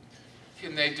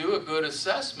do a good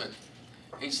assessment?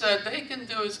 He said, they can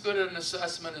do as good an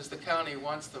assessment as the county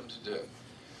wants them to do.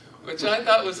 Which I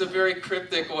thought was a very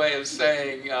cryptic way of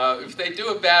saying, if they do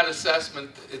a bad assessment,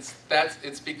 it's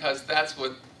because that's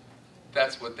what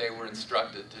they were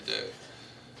instructed to do.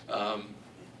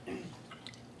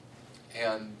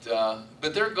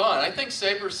 But they're gone. I think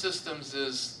Sabre Systems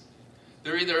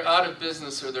they're either out of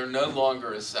business or they're no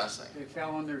longer assessing. They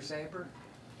fell under Sabre?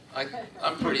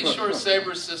 I'm pretty sure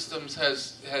Sabre Systems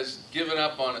has given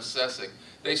up on assessing.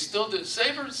 They still do.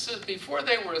 Sabre, before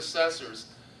they were assessors,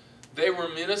 they were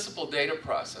municipal data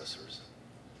processors.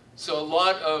 So a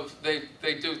lot of, they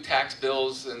do tax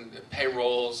bills and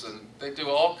payrolls and they do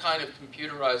all kind of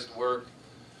computerized work,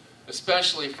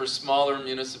 especially for smaller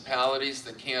municipalities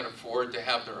that can't afford to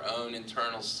have their own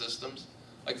internal systems.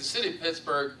 Like the city of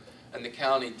Pittsburgh and the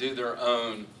county do their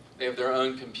own, they have their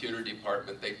own computer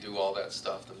department, they do all that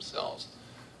stuff themselves.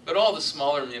 But all the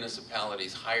smaller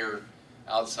municipalities hire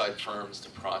outside firms to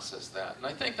process that. And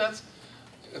I think that's,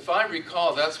 if I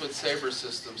recall, that's what Sabre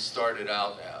Systems started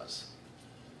out as.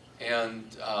 And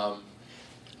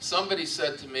somebody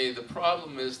said to me, the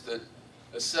problem is that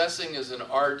assessing is an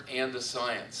art and a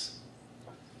science.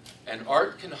 And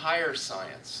art can hire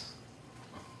science,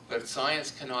 but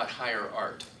science cannot hire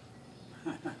art.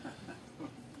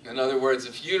 In other words,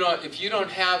 if you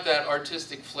don't have that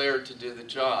artistic flair to do the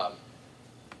job,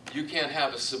 you can't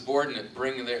have a subordinate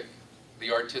bring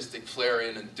the artistic flair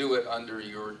in and do it under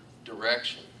your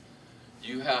direction.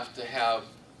 You have to have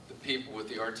the people with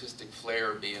the artistic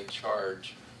flair be in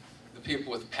charge, the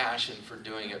people with passion for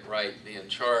doing it right be in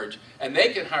charge, and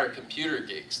they can hire computer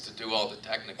geeks to do all the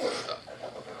technical stuff.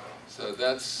 So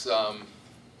that's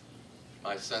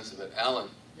my sense of it. Alan?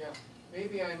 Yeah,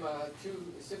 maybe I'm too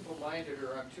simple-minded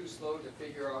or I'm too slow to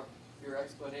figure out your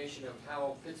explanation of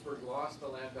how Pittsburgh lost the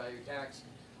land value tax.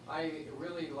 I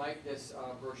really like this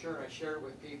brochure and I shared it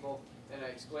with people and I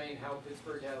explained how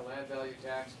Pittsburgh had a land value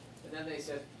tax and then they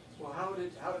said, well, how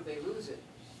did they lose it?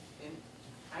 And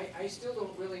I still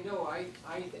don't really know.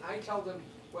 I tell them,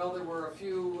 well, there were a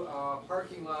few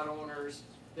parking lot owners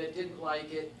that didn't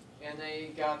like it and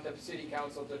they got the city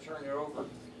council to turn it over.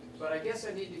 But I guess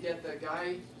I need to get the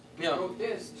guy who wrote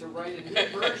this to write a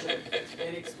new version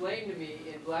and explain to me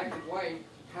in black and white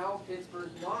how Pittsburgh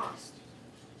lost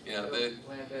the land value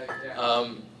tax.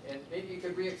 And maybe you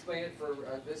could re-explain it for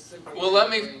this simple. Well, let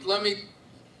me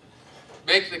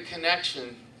make the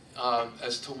connection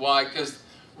as to why, because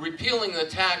repealing the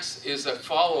tax is a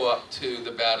follow-up to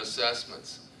the bad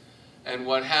assessments. And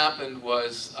what happened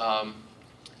was,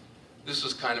 this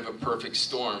was kind of a perfect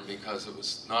storm because it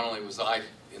was, not only was I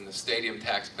in the stadium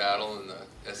tax battle, and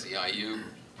the SEIU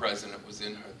president was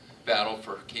in her battle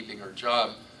for keeping her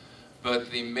job.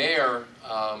 But the mayor,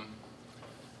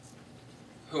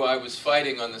 who I was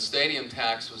fighting on the stadium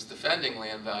tax, was defending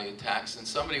land value tax, and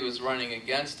somebody was running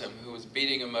against him who was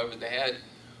beating him over the head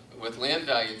with land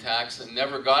value tax and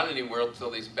never got anywhere until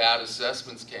these bad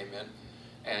assessments came in,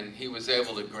 and he was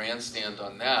able to grandstand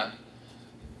on that.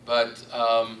 But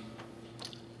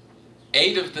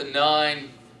 8 of the 9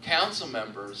 council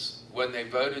members, when they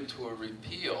voted to a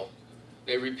repeal,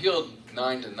 they repealed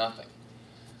 9-0.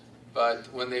 But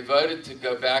when they voted to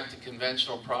go back to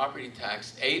conventional property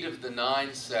tax, 8 of the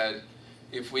 9 said,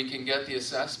 if we can get the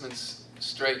assessments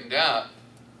straightened out,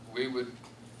 we would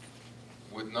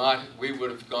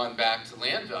have gone back to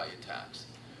land value tax.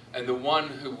 And the one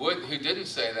who didn't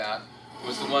say that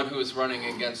was the one who was running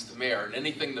against the mayor. And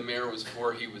anything the mayor was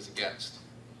for, he was against.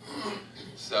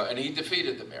 So, and he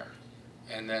defeated the mayor.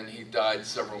 And then he died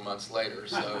several months later.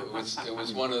 So it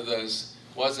was one of those,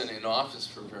 wasn't in office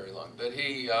for very long. But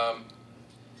he,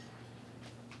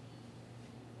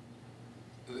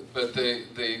 but the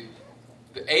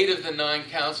 8 of the 9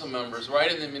 council members,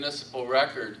 right in the municipal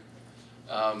record,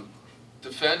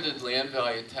 defended land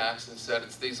value tax and said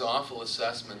it's these awful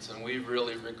assessments and we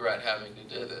really regret having to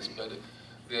do this. But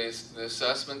the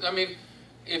assessment, I mean,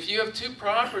 if you have 2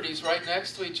 properties right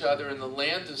next to each other and the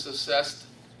land is assessed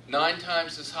 9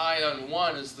 times as high on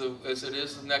one as it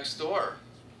is next door,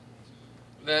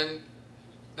 then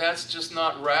that's just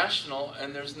not rational,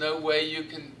 and there's no way you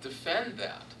can defend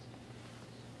that.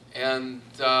 And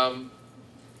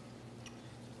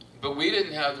but we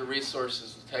didn't have the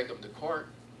resources to take them to court,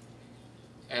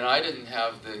 and I didn't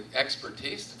have the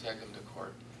expertise to take them to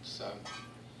court. So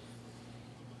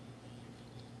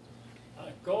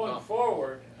going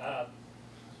forward,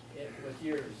 with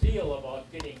your zeal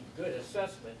about getting good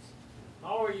assessments,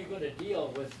 how are you going to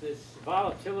deal with this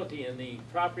volatility in the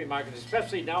property market,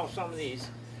 especially now some of these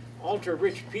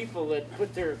ultra-rich people that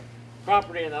put their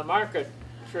property in the market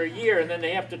for a year and then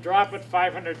they have to drop it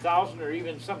 500,000 or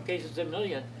even in some cases $1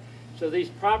 million. So these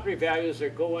property values are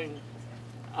going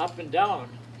up and down.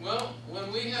 well,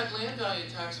 when we had land value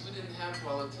tax, we didn't have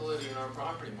volatility in our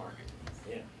property market.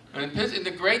 Yeah. And in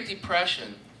the Great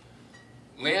Depression,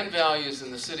 land values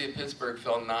in the city of Pittsburgh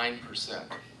fell 9%.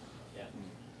 Yeah.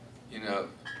 You know,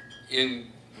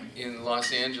 in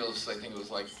Los Angeles, I think it was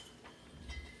like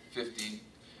 50.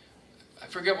 I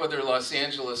forget whether Los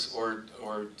Angeles or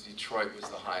Detroit was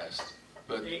the highest,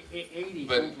 but 80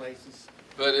 places.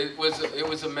 but it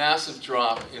was a massive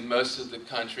drop in most of the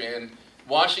country. And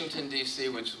Washington D.C.,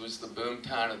 which was the boom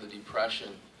town of the Depression,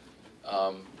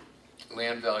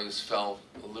 land values fell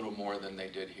a little more than they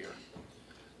did here.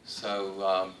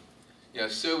 So, you know,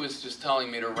 Sue was just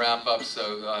telling me to wrap up,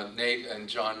 so Nate and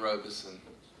John Robeson.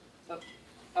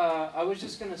 I was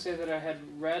just going to say that I had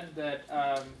read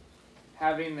that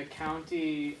having the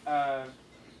county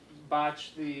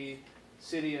botch the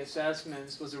city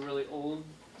assessments was a really old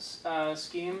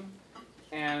scheme,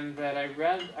 and that I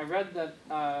read that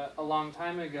a long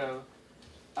time ago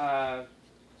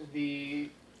the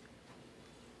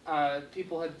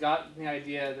people had gotten the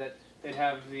idea that they'd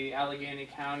have the Allegheny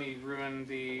County ruin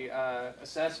the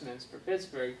assessments for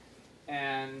Pittsburgh,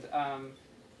 and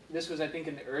this was, I think,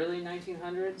 in the early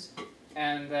 1900s,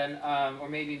 and then, or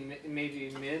maybe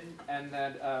mid, and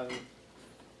then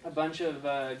a bunch of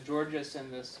Georgists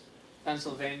in this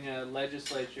Pennsylvania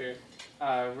legislature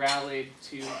rallied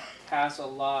to pass a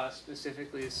law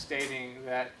specifically stating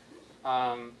that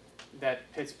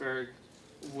that Pittsburgh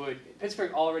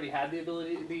already had the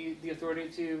ability, the authority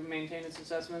to maintain its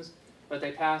assessments, but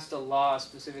they passed a law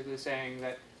specifically saying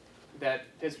that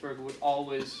Pittsburgh would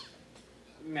always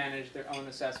manage their own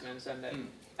assessments, and that,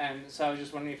 and so I was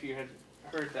just wondering if you had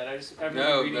heard that.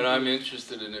 No, but I'm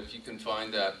interested in if you can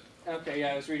find that. Okay,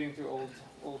 yeah, I was reading through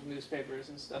old newspapers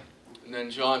and stuff. And then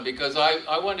John, because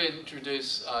I want to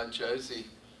introduce Josie.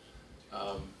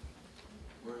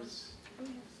 Where's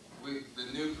the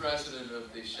new president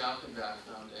of the Schalkenbach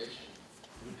Foundation.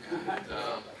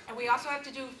 And we also have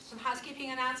to do some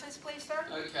housekeeping announcements, please, sir.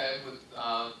 Okay, with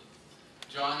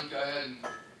John, go ahead.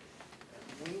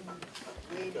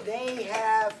 We may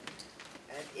have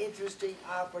an interesting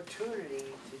opportunity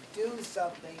to do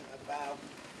something about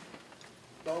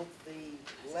both the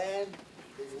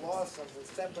loss of the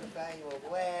separate value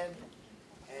of land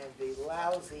and the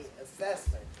lousy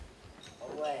assessment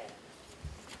of land.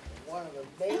 And one of the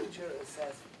major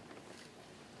assessment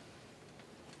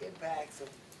impacts of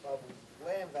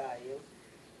land value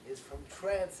is from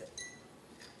transit.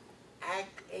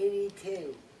 Act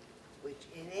 82, which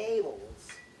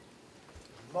enables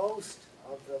most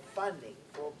of the funding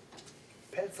for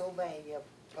Pennsylvania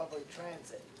public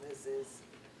transit. This is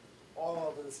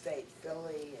all over the state,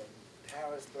 Philly and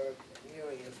Harrisburg and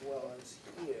Erie as well as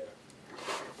here,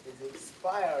 is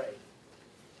expiring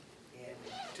in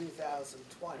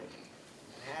 2020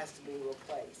 and has to be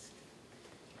replaced.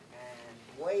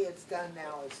 And the way it's done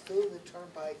now is through the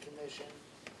Turnpike Commission,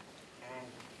 and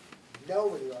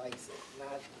nobody likes it,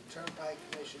 not the Turnpike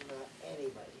Commission, not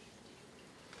anybody.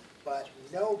 But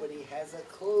nobody has a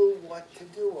clue what to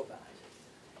do about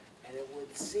it. And it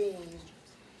would seem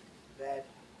that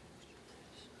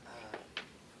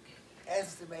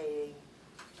estimating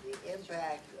the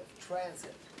impact of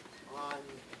transit on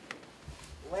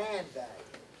land value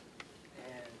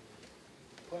and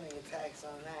putting a tax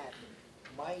on that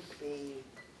might be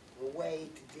the way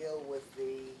to deal with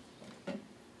the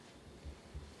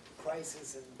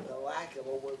crisis and the lack of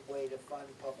a way to fund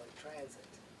public transit.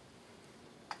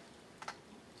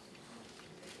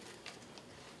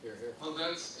 Well,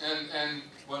 that's, and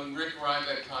when Rick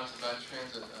Rybeck talks about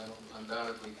transit, that'll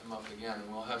undoubtedly come up again,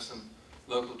 and we'll have some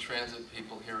local transit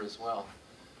people here as well.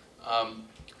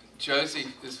 Josie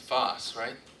Faass,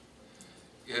 right,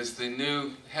 is the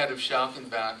new head of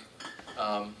Schalkenbach.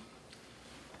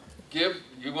 Gib,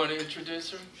 you want to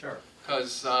introduce her? Sure.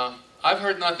 Because I've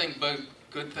heard nothing but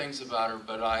good things about her,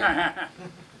 but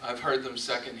I've heard them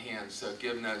secondhand, so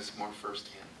Gib knows more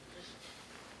firsthand.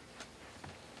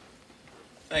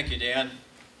 Thank you, Dan.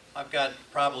 I've got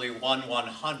probably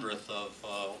 1/100th of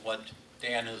what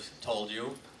Dan has told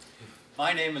you.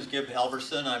 My name is Gib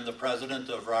Halverson. I'm the president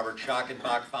of Robert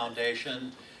Schalkenbach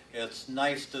Foundation. It's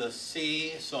nice to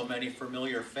see so many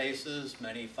familiar faces.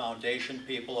 Many foundation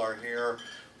people are here.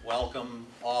 Welcome,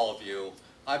 all of you.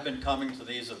 I've been coming to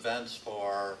these events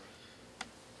for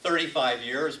 35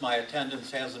 years. My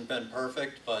attendance hasn't been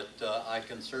perfect, but I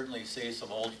can certainly see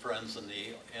some old friends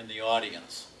in the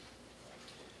audience.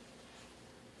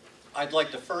 I'd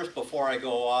like to first, before I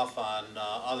go off on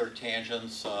other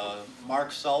tangents,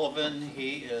 Mark Sullivan,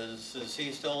 is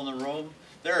he still in the room?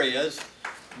 There he is.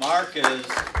 Mark is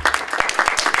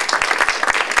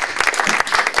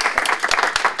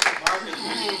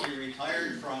recently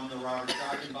retired from the Robert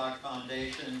Schalkenbach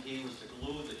Foundation. He was the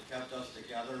glue that kept us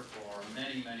together for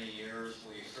many, many years.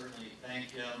 We certainly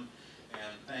thank him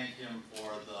and thank him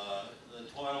for the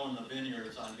toil in the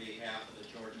vineyards on behalf of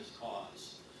the Georgia's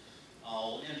cause.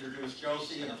 I'll introduce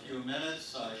Josie in a few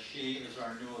minutes. She is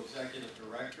our new executive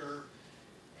director.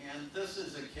 And this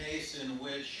is a case in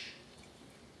which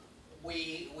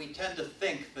we tend to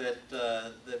think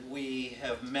that we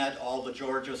have met all the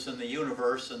Georgias in the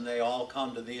universe and they all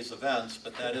come to these events,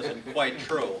 but that isn't quite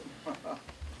true.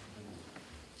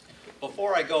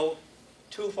 Before I go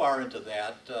too far into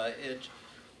that,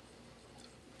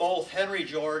 both Henry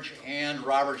George and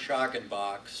Robert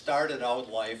Schalkenbach started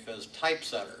out life as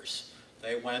typesetters.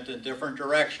 They went in different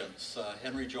directions.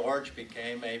 Henry George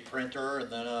became a printer and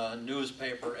then a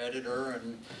newspaper editor,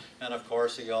 and of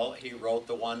course he wrote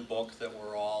the one book that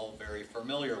we're all very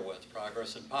familiar with,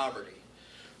 Progress in Poverty.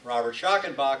 Robert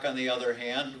Schalkenbach, on the other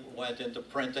hand, went into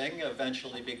printing,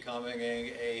 eventually becoming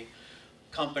a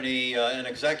company, an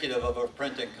executive of a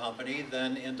printing company,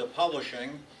 then into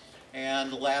publishing,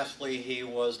 and lastly he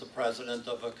was the president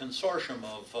of a consortium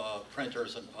of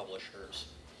printers and publishers.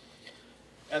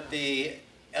 At the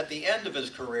end of his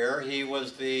career, he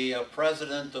was the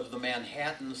president of the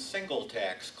Manhattan Single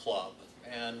Tax Club,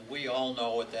 and we all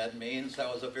know what that means.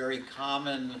 That was a very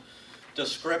common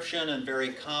description and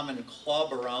very common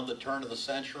club around the turn of the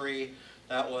century.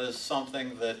 That was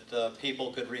something that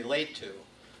people could relate to.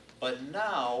 But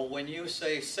now, when you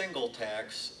say single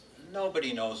tax,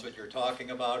 nobody knows what you're talking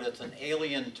about. It's an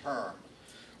alien term.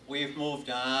 We've moved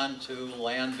on to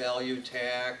land value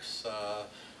tax,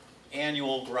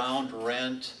 annual ground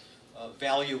rent,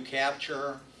 value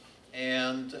capture,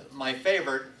 and my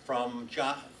favorite from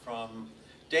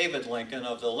David Lincoln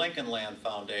of the Lincoln Land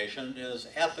Foundation is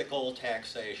ethical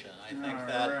taxation. I think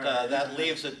that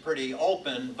leaves it pretty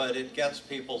open, but it gets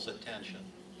people's attention.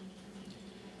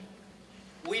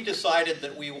 We decided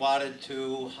that we wanted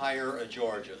to hire a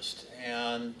Georgist,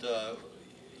 and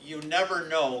you never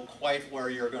know quite where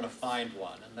you're going to find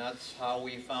one, and that's how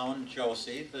we found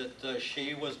Josie, that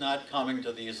she was not coming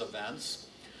to these events,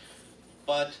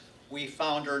 but we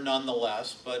found her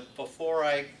nonetheless. But before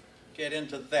I get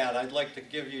into that, I'd like to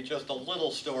give you just a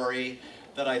little story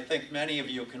that I think many of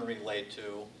you can relate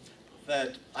to.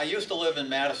 That I used to live in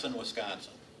Madison,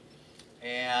 Wisconsin,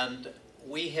 and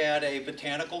we had a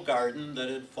botanical garden that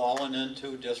had fallen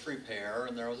into disrepair,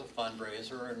 and there was a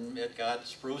fundraiser, and it got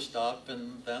spruced up,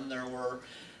 and then there were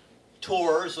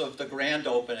tours of the grand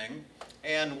opening.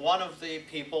 And one of the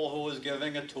people who was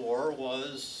giving a tour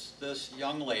was this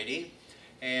young lady,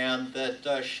 and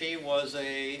that she was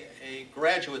a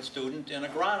graduate student in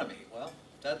agronomy. Well,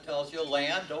 that tells you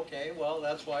land. Okay, well,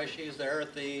 that's why she's there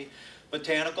at the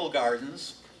Botanical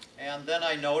Gardens. And then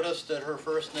I noticed that her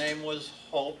first name was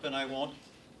Hope, and I won't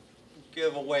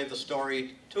give away the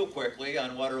story too quickly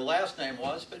on what her last name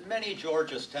was, but many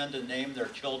Georges tend to name their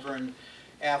children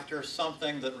after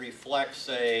something that reflects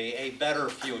a better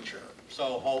future.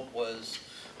 So Hope was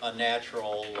a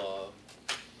natural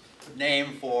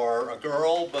name for a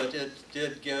girl, but it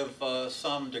did give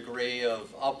some degree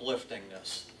of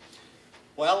upliftingness.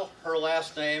 Well, her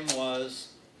last name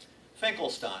was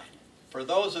Finkelstein. For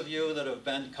those of you that have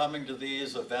been coming to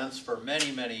these events for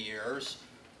many, many years,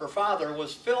 her father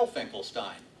was Phil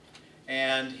Finkelstein,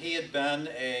 and he had been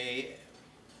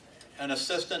an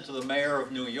assistant to the mayor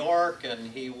of New York, and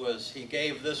he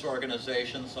gave this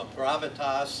organization some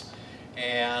gravitas.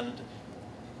 And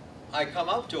I come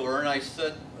up to her and I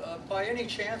said, by any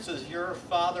chance is your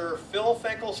father Phil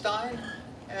Finkelstein?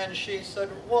 And she said,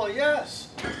 well, yes.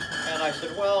 And I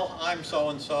said, well, I'm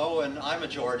so-and-so, and I'm a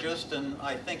Georgist, and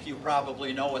I think you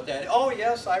probably know what that is. Oh,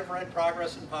 yes, I've read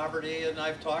Progress in Poverty, and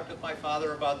I've talked with my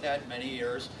father about that many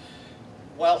years.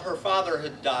 Well, her father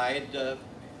had died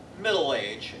middle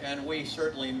age, and we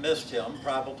certainly missed him,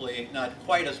 probably not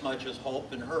quite as much as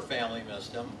Hope and her family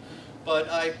missed him. But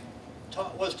I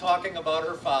was talking about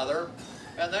her father,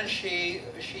 and then she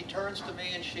turns to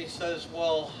me and she says,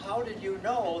 well, how did you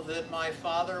know that my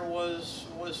father was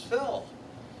Phil?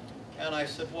 And I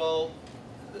said, well,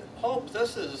 Hope,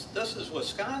 this is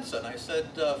Wisconsin. I said,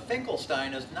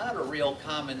 Finkelstein is not a real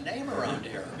common name around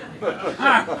here.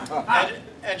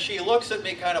 and she looks at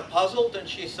me kind of puzzled, and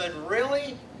she said,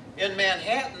 really? In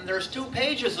Manhattan, there's 2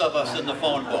 pages of us in the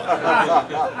phone book.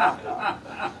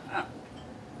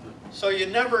 So you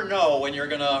never know when you're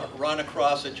going to run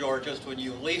across a Georgist when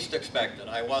you least expect it.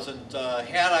 I wasn't,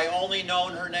 had I only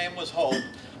known her name was Hope,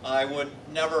 I would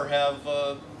never have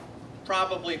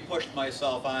probably pushed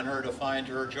myself on her to find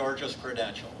her Georgist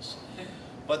credentials.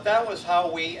 But that was how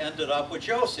we ended up with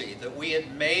Josie, that we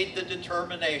had made the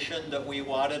determination that we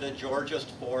wanted a Georgist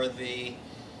for the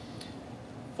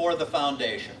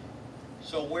foundation.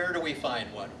 So where do we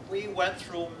find one? We went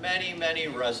through many, many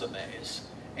resumes,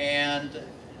 and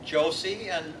Josie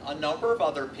and a number of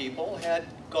other people had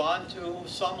gone to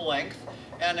some length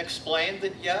and explained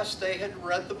that yes, they had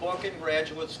read the book in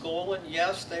graduate school, and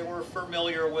yes, they were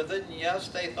familiar with it, and yes,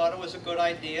 they thought it was a good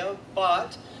idea,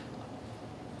 but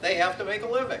they have to make a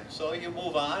living. So you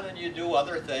move on and you do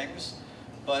other things.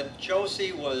 But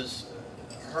Josie was,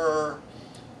 her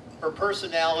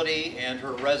personality and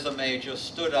her resume just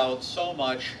stood out so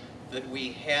much that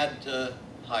we had to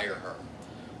hire her.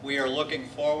 We are looking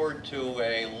forward to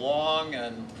a long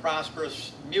and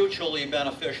prosperous, mutually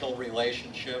beneficial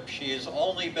relationship. She's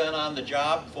only been on the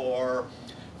job for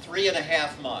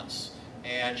 3.5 months,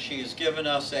 and she's given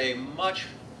us a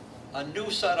new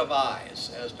set of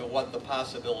eyes as to what the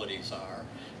possibilities are.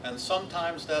 And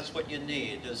sometimes that's what you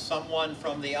need, is someone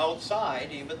from the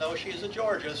outside, even though she's a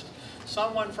Georgist,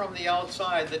 someone from the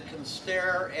outside that can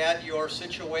stare at your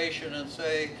situation and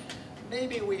say,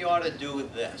 maybe we ought to do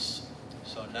this.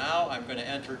 So now I'm going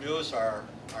to introduce our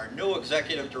new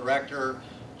executive director,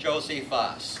 Josie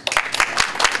Faass.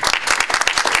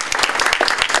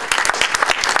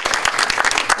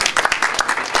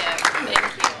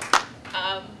 Thank you.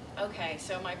 Okay,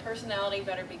 so my personality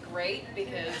better be great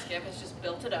because Skip has just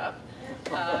built it up.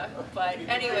 But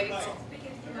anyways,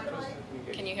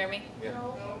 can you hear me? Yeah,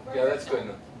 that's good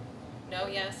enough. No,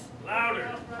 yes?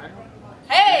 Louder.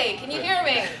 Hey, can you hear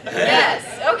me?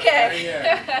 Yes,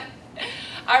 okay.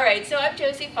 All right, so I'm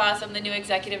Josie Faass. I'm the new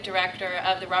executive director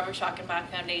of the Robert Schalkenbach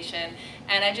Foundation.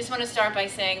 And I just want to start by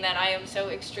saying that I am so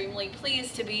extremely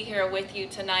pleased to be here with you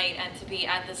tonight and to be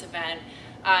at this event.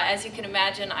 As you can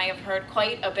imagine, I have heard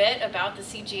quite a bit about the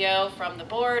CGO from the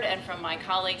board and from my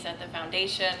colleagues at the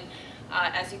foundation.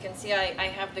 As you can see, I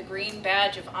have the green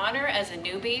badge of honor as a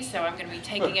newbie, so I'm going to be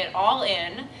taking it all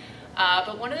in.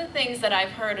 But one of the things that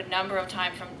I've heard a number of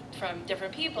times from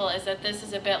different people is that this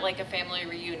is a bit like a family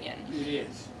reunion. It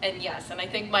is. And yes, and I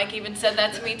think Mike even said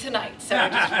that to me tonight, so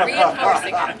just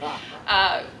reinforcing it.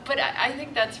 But I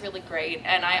think that's really great,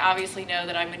 and I obviously know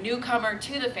that I'm a newcomer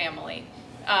to the family.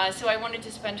 So I wanted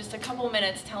to spend just a couple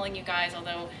minutes telling you guys,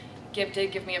 although Gib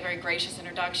did give me a very gracious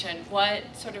introduction,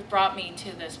 what sort of brought me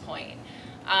to this point.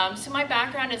 So my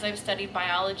background is I've studied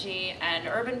biology and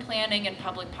urban planning and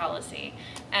public policy.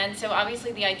 And so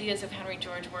obviously the ideas of Henry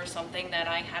George were something that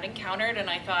I had encountered, and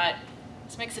I thought,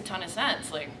 this makes a ton of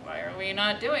sense. Like, why are we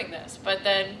not doing this? But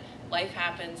then life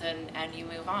happens and you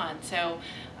move on. So,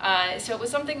 so it was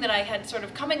something that I had sort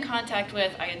of come in contact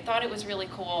with. I had thought it was really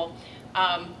cool.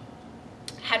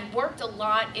 Had worked a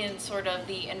lot in sort of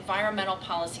the environmental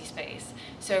policy space.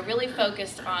 So really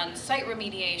focused on site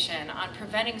remediation, on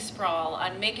preventing sprawl,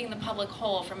 on making the public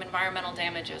whole from environmental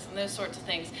damages and those sorts of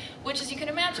things, which as you can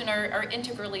imagine are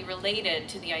integrally related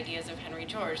to the ideas of Henry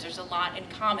George. There's a lot in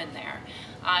common there.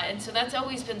 And so that's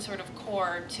always been sort of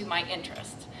core to my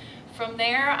interest. From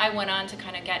there, I went on to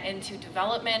kind of get into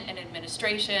development and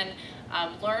administration,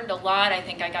 learned a lot. I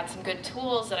think I got some good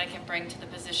tools that I can bring to the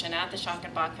position at the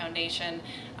Schalkenbach Foundation,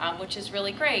 which is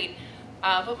really great.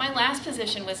 But my last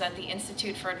position was at the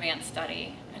Institute for Advanced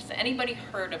Study. Has anybody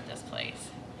heard of this place?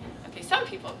 Okay, some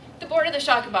people. The board of the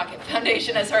Schalkenbach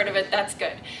Foundation has heard of it. That's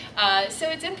good. So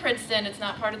it's in Princeton. It's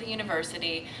not part of the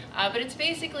university, but it's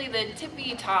basically the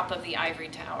tippy top of the ivory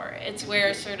tower. It's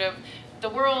where sort of the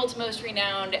world's most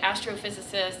renowned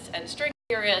astrophysicists and string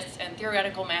theorists and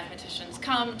theoretical mathematicians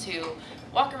come to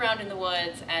walk around in the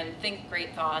woods and think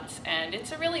great thoughts, and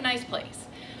it's a really nice place.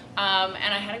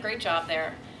 And I had a great job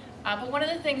there. But one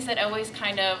of the things that always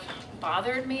kind of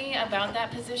bothered me about that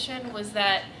position was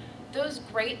that those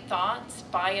great thoughts,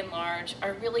 by and large,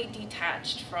 are really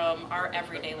detached from our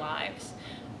everyday lives.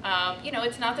 You know,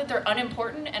 it's not that they're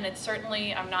unimportant, and it's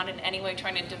certainly, I'm not in any way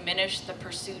trying to diminish the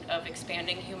pursuit of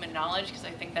expanding human knowledge, because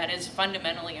I think that is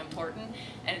fundamentally important,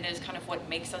 and it is kind of what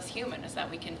makes us human, is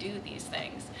that we can do these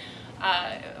things.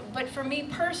 But for me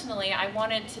personally, I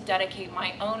wanted to dedicate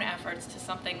my own efforts to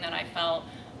something that I felt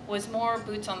was more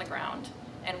boots on the ground,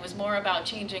 and was more about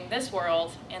changing this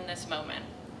world in this moment.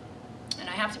 And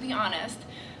I have to be honest,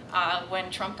 when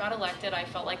Trump got elected, I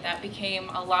felt like that became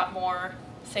a lot more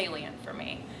salient for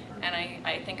me. And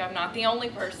I think I'm not the only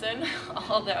person,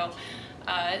 although,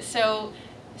 so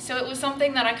it was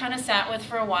something that I kind of sat with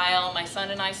for a while. My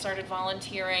son and I started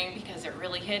volunteering because it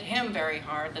really hit him very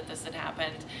hard that this had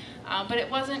happened. But it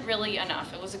wasn't really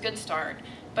enough. It was a good start.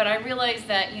 But I realized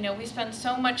that, you know, we spend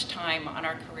so much time on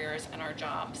our careers and our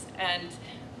jobs. And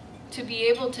to be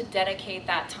able to dedicate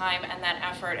that time and that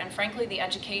effort, and frankly the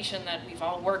education that we've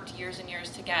all worked years and years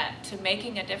to get, to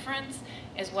making a difference,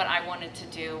 is what I wanted to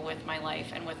do with my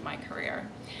life and with my career.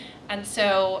 And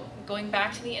so, going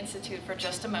back to the Institute for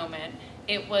just a moment,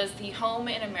 it was the home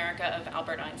in America of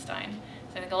Albert Einstein.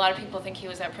 So I think a lot of people think he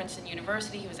was at Princeton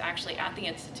University. He was actually at the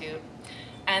Institute.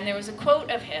 And there was a quote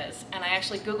of his, and I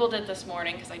actually Googled it this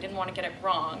morning because I didn't want to get it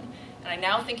wrong. And I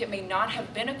now think it may not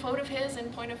have been a quote of his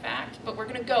in point of fact, but we're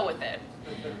going to go with it.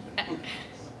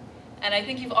 And I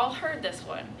think you've all heard this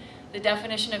one. The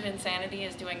definition of insanity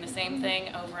is doing the same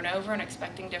thing over and over and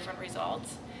expecting different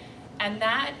results. And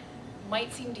that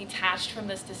might seem detached from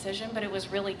this decision, but it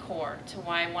was really core to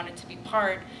why I wanted to be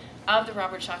part of the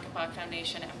Robert Schalkenbach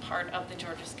Foundation and part of the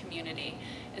Georges community,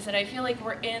 is that I feel like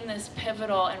we're in this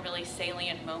pivotal and really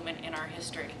salient moment in our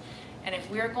history. And if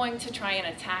we're going to try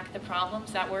and attack the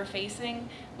problems that we're facing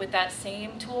with that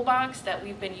same toolbox that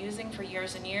we've been using for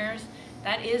years and years,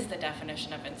 that is the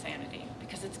definition of insanity,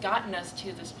 because it's gotten us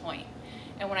to this point.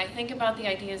 And when I think about the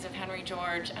ideas of Henry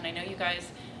George, and I know you guys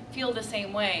feel the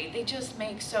same way, they just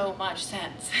make so much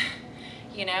sense,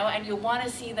 you know, and you want to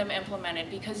see them implemented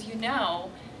because you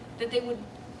know that they would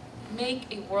make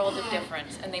a world of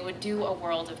difference and they would do a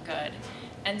world of good.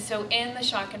 And so in the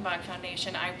Schalkenbach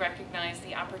Foundation, I recognize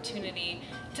the opportunity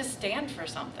to stand for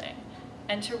something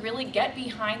and to really get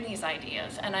behind these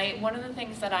ideas. And one of the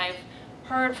things that I've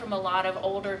heard from a lot of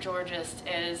older Georgists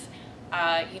is,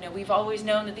 you know, we've always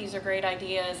known that these are great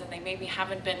ideas and they maybe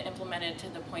haven't been implemented to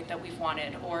the point that we've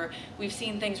wanted, or we've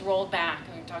seen things rolled back,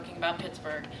 and we're talking about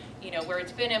Pittsburgh, you know, where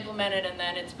it's been implemented and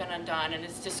then it's been undone, and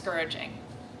it's discouraging.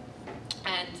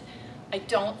 And I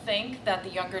don't think that the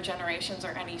younger generations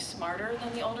are any smarter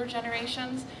than the older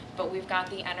generations, but we've got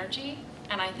the energy,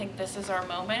 and I think this is our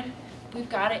moment. We've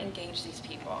got to engage these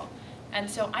people. And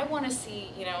so I want to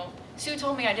see, you know, Sue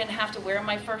told me I didn't have to wear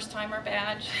my first-timer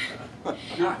badge, but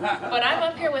I'm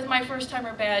up here with my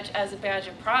first-timer badge as a badge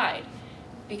of pride,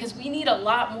 because we need a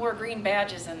lot more green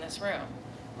badges in this room,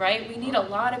 right? We need a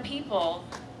lot of people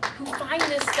who find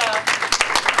this stuff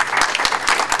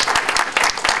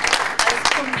as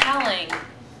compelling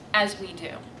as we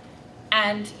do.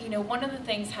 And, you know, one of the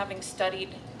things, having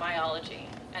studied biology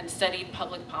and studied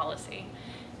public policy,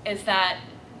 is that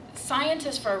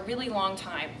scientists for a really long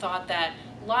time thought that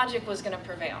logic was going to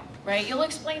prevail, right? You'll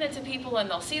explain it to people and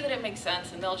they'll see that it makes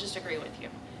sense and they'll just agree with you.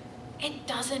 It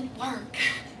doesn't work.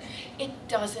 It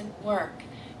doesn't work.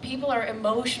 People are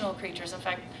emotional creatures. In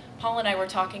fact, Paul and I were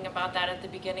talking about that at the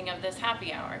beginning of this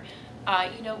happy hour.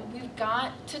 You know, we've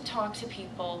got to talk to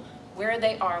people where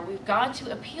they are. We've got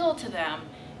to appeal to them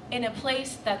in a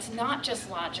place that's not just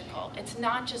logical. It's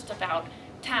not just about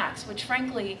tax, which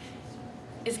frankly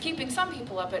is keeping some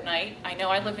people up at night. I know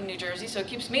I live in New Jersey, so it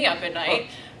keeps me up at night.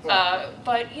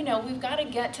 But you know, we've got to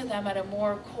get to them at a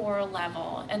more core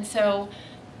level. And so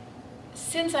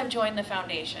since I've joined the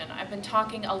foundation, I've been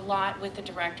talking a lot with the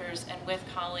directors and with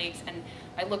colleagues, and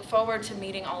I look forward to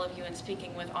meeting all of you and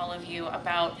speaking with all of you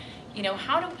about, you know,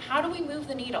 how do we move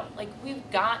the needle? Like, we've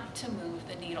got to move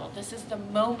the needle. This is the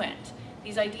moment.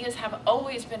 These ideas have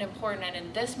always been important, and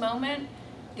in this moment,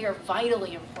 they are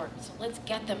vitally important. So let's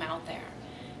get them out there.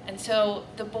 And so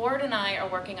the board and I are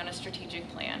working on a strategic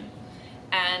plan,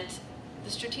 and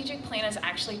the strategic plan is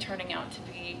actually turning out to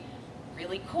be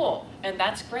really cool, and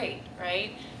that's great,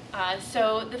 right?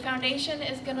 So the foundation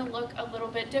is going to look a little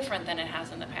bit different than it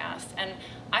has in the past, and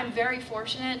I'm very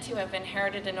fortunate to have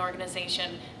inherited an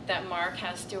organization that Mark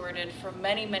has stewarded for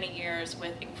many, many years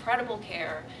with incredible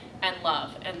care and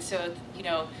love. And so, you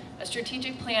know, a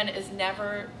strategic plan is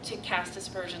never to cast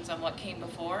aspersions on what came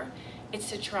before. It's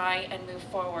to try and move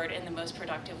forward in the most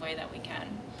productive way that we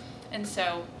can. And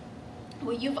so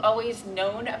what you've always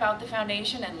known about the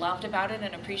foundation and loved about it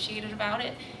and appreciated about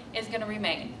it is going to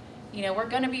remain. You know, we're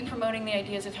going to be promoting the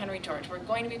ideas of Henry George. We're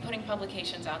going to be putting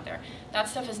publications out there. That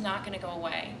stuff is not going to go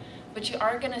away. But you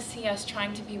are going to see us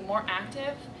trying to be more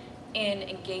active in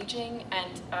engaging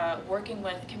and working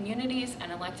with communities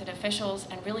and elected officials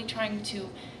and really trying to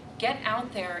get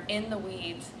out there in the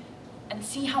weeds and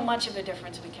see how much of a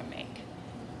difference we can make.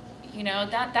 You know,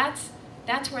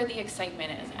 that's where the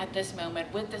excitement is at this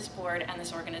moment with this board and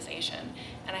this organization.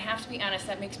 And I have to be honest,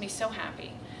 that makes me so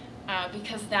happy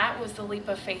because that was the leap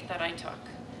of faith that I took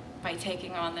by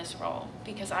taking on this role,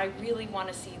 because I really want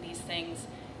to see these things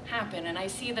happen. And I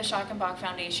see the Schalkenbach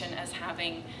Foundation as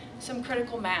having some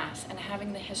critical mass and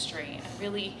having the history and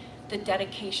really the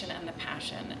dedication and the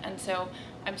passion. And so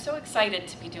I'm so excited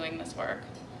to be doing this work.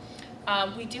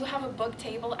 We do have a book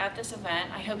table at this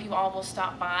event. I hope you all will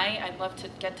stop by. I'd love to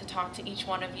get to talk to each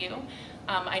one of you.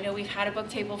 I know we've had a book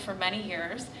table for many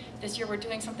years. This year we're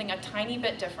doing something a tiny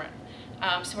bit different.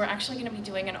 So we're actually going to be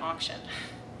doing an auction.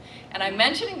 And I'm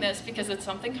mentioning this because it's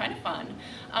something kind of fun,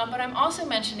 but I'm also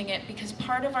mentioning it because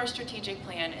part of our strategic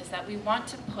plan is that we want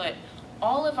to put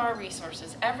all of our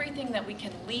resources, everything that we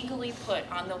can legally put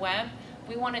on the web,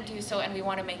 we want to do so, and we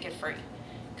want to make it free.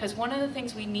 Because one of the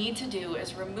things we need to do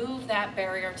is remove that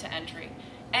barrier to entry.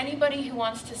 Anybody who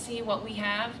wants to see what we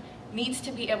have needs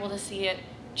to be able to see it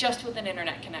just with an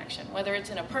internet connection. Whether it's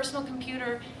in a personal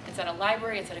computer, it's at a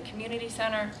library, it's at a community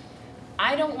center.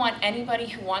 I don't want anybody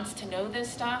who wants to know this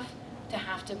stuff to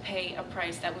have to pay a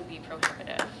price that would be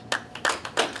prohibitive.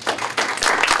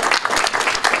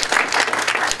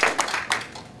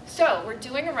 So we're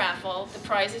doing a raffle. The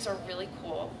prizes are really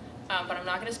cool. But I'm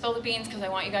not going to spill the beans because I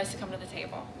want you guys to come to the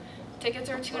table. Tickets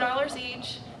are $2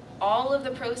 each. All of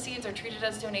the proceeds are treated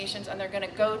as donations, and they're going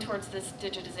to go towards this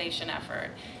digitization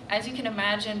effort. As you can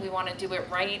imagine, we want to do it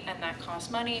right, and that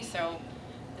costs money, so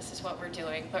this is what we're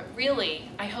doing. But really,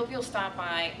 I hope you'll stop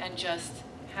by and just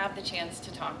have the chance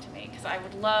to talk to me, because I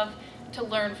would love to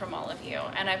learn from all of you.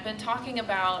 And I've been talking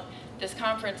about this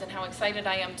conference and how excited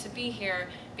I am to be here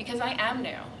because I am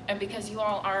new, and because you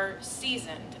all are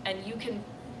seasoned, and you can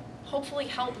hopefully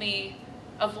help me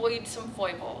avoid some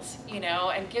foibles, you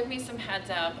know, and give me some heads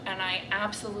up, and I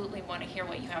absolutely want to hear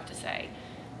what you have to say.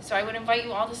 So I would invite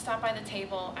you all to stop by the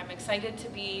table. I'm excited to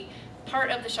be part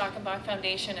of the Schalkenbach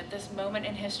Foundation at this moment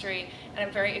in history, and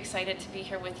I'm very excited to be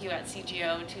here with you at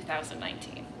CGO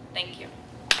 2019. Thank you.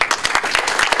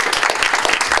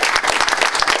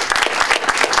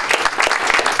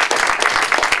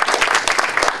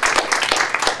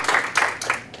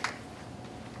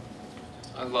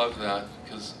 I love that,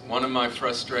 because one of my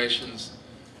frustrations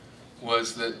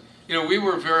was that, you know, we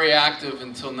were very active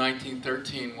until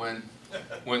 1913 when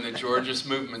the Georgist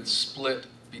movement split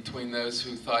between those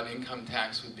who thought income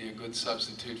tax would be a good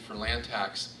substitute for land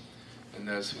tax and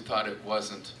those who thought it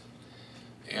wasn't.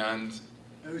 And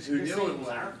those who knew it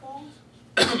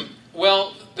was.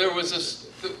 well, there was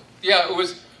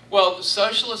the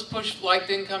socialists liked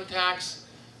income tax,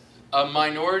 a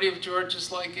minority of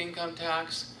Georgists liked income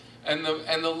tax. And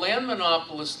the land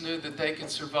monopolists knew that they could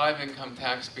survive income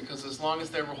tax because as long as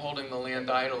they were holding the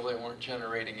land idle, they weren't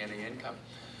generating any income.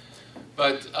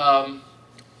 But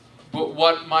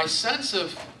what my sense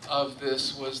of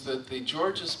this was that the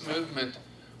Georgist movement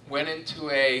went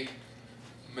into a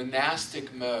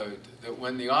monastic mode, that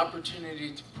when the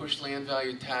opportunity to push land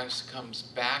value tax comes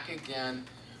back again,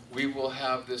 we will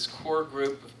have this core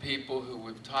group of people who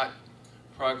we've taught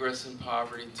progress and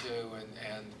poverty to,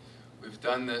 and we've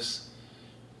done this,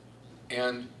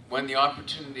 and when the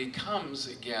opportunity comes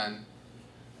again,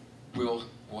 we'll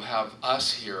have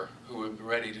us here who are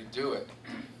ready to do it.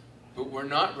 But we're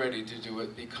not ready to do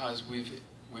it because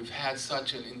we've had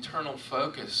such an internal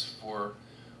focus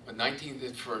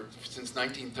since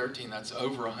 1913. That's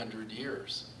over 100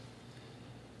 years.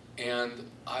 And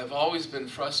I've always been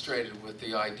frustrated with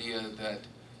the idea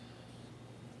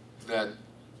that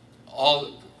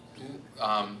all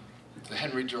the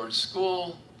Henry George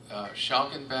School,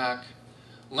 Schalkenbach,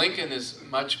 Lincoln is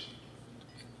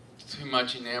too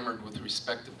much enamored with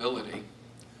respectability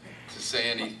to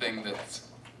say anything that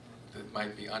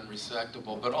might be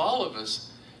unrespectable. But all of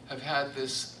us have had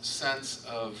this sense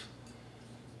of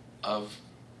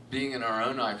being in our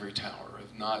own ivory tower,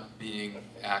 of not being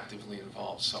actively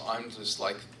involved. So I'm just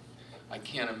like, I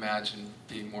can't imagine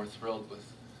being more thrilled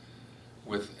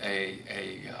with a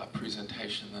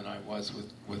presentation than I was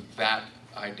with that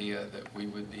idea that we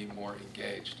would be more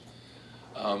engaged.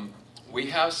 We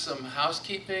have some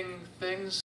housekeeping things.